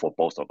the goal for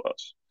both of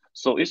us.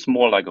 So it's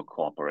more like a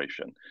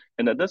cooperation.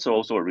 And that's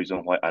also a reason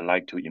why I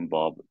like to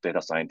involve data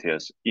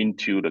scientists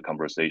into the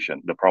conversation,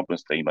 the problem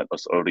statement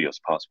as early as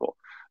possible.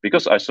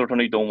 Because I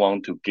certainly don't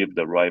want to give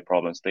the right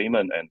problem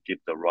statement and give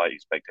the right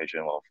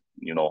expectation of,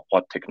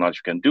 what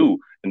technology can do.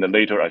 And then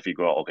later I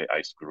figure out, okay,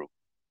 I screw.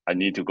 I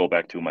need to go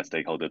back to my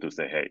stakeholder to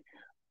say, hey,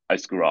 I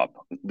screw up.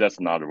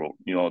 That's not a rule.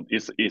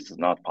 It's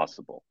not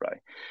possible, right?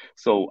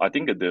 So I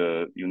think that's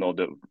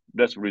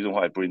the reason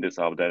why I bring this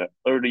up, that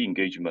early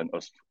engagement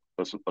as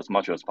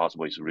much as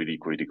possible is really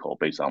critical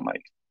based on my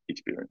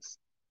experience.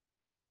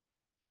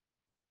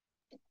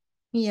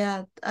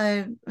 Yeah,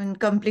 I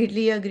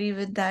completely agree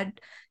with that.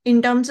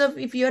 In terms of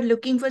if you're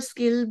looking for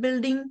skill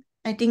building,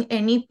 I think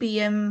any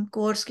PM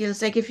core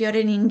skills, like if you're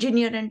an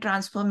engineer and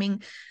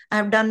transforming,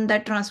 I've done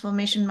that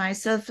transformation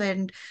myself.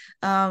 And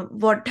of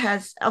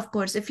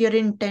course, if you're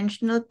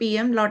intentional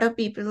PM, a lot of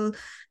people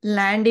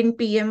land in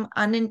PM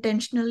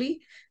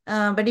unintentionally.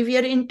 But if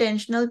you're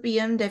intentional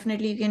PM,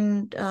 definitely you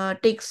can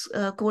take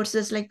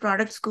courses like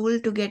product school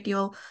to get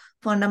your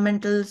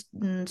fundamentals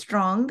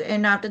strong.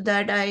 And after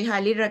that, I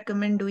highly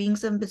recommend doing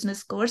some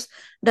business course.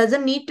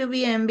 Doesn't need to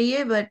be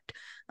MBA, but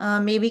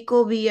maybe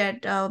Kobe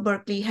at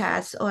Berkeley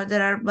has, or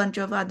there are a bunch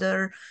of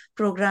other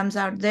programs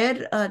out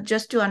there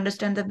just to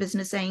understand the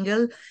business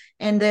angle.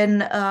 And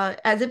then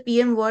as a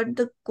PM, what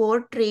the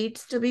core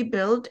traits to be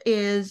built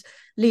is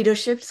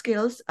leadership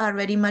skills are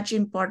very much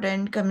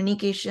important,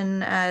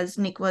 communication, as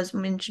Nick was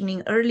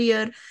mentioning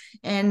earlier,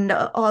 and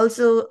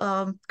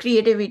also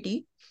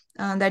creativity.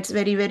 That's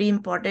very, very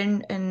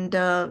important. And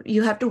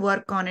you have to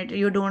work on it.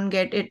 You don't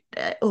get it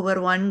over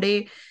one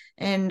day.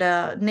 And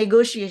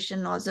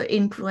negotiation also,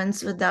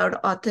 influence without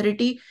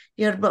authority.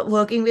 You're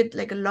working with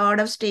like a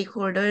lot of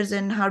stakeholders,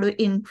 and how to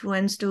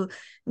influence to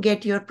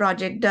get your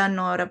project done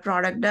or a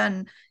product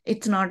done.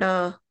 It's not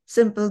a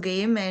simple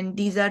game. And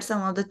these are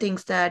some of the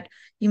things that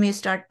you may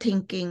start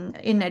thinking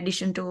in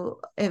addition to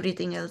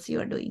everything else you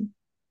are doing.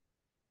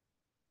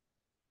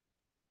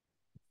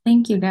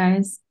 Thank you,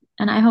 guys.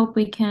 And I hope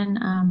we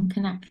can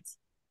connect.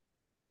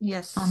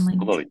 Yes. On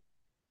LinkedIn.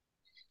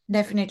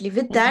 Definitely.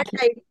 With that,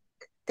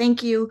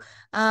 thank you.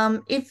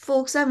 If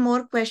folks have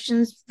more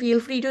questions, feel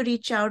free to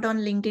reach out on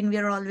LinkedIn. We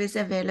are always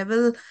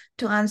available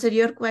to answer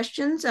your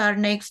questions. Our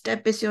next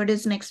episode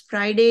is next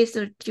Friday,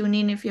 so tune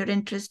in if you're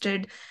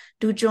interested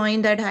to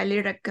join that.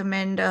 Highly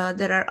recommend.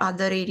 There are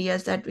other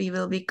areas that we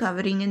will be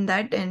covering in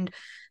that, and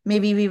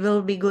maybe we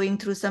will be going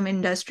through some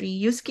industry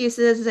use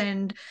cases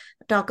and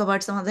talk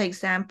about some of the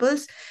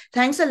examples.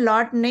 Thanks a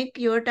lot, Nick.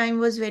 Your time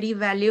was very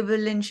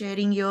valuable in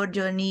sharing your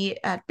journey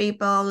at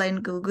PayPal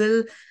and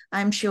Google.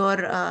 I'm sure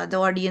the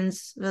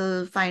audience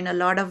will find a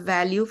lot of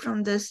value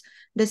from this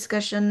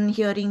discussion,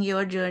 hearing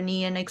your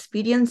journey and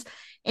experience.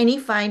 Any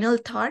final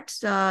thoughts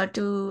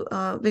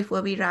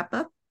before we wrap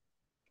up?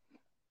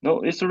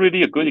 No, it's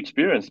really a good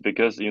experience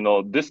because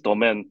this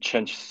domain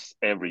changes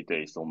every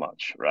day so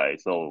much, right?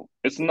 So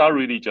it's not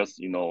really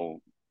just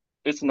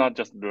it's not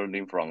just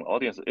learning from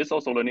audience, it's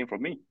also learning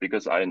from me,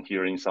 because I am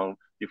hearing some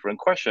different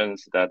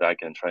questions that I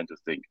can try to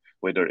think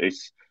whether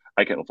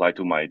I can apply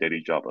to my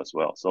daily job as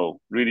well.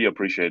 So really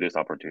appreciate this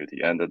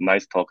opportunity, and a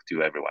nice talk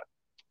to everyone.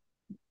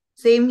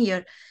 Same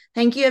here.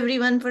 Thank you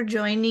everyone for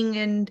joining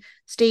and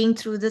staying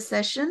through the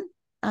session.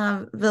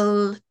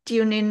 We'll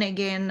tune in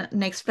again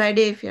next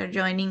Friday. If you're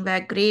joining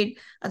back, great.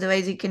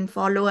 Otherwise, you can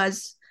follow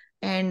us,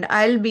 and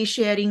I'll be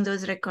sharing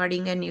those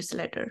recording and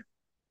newsletter.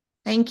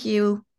 Thank you.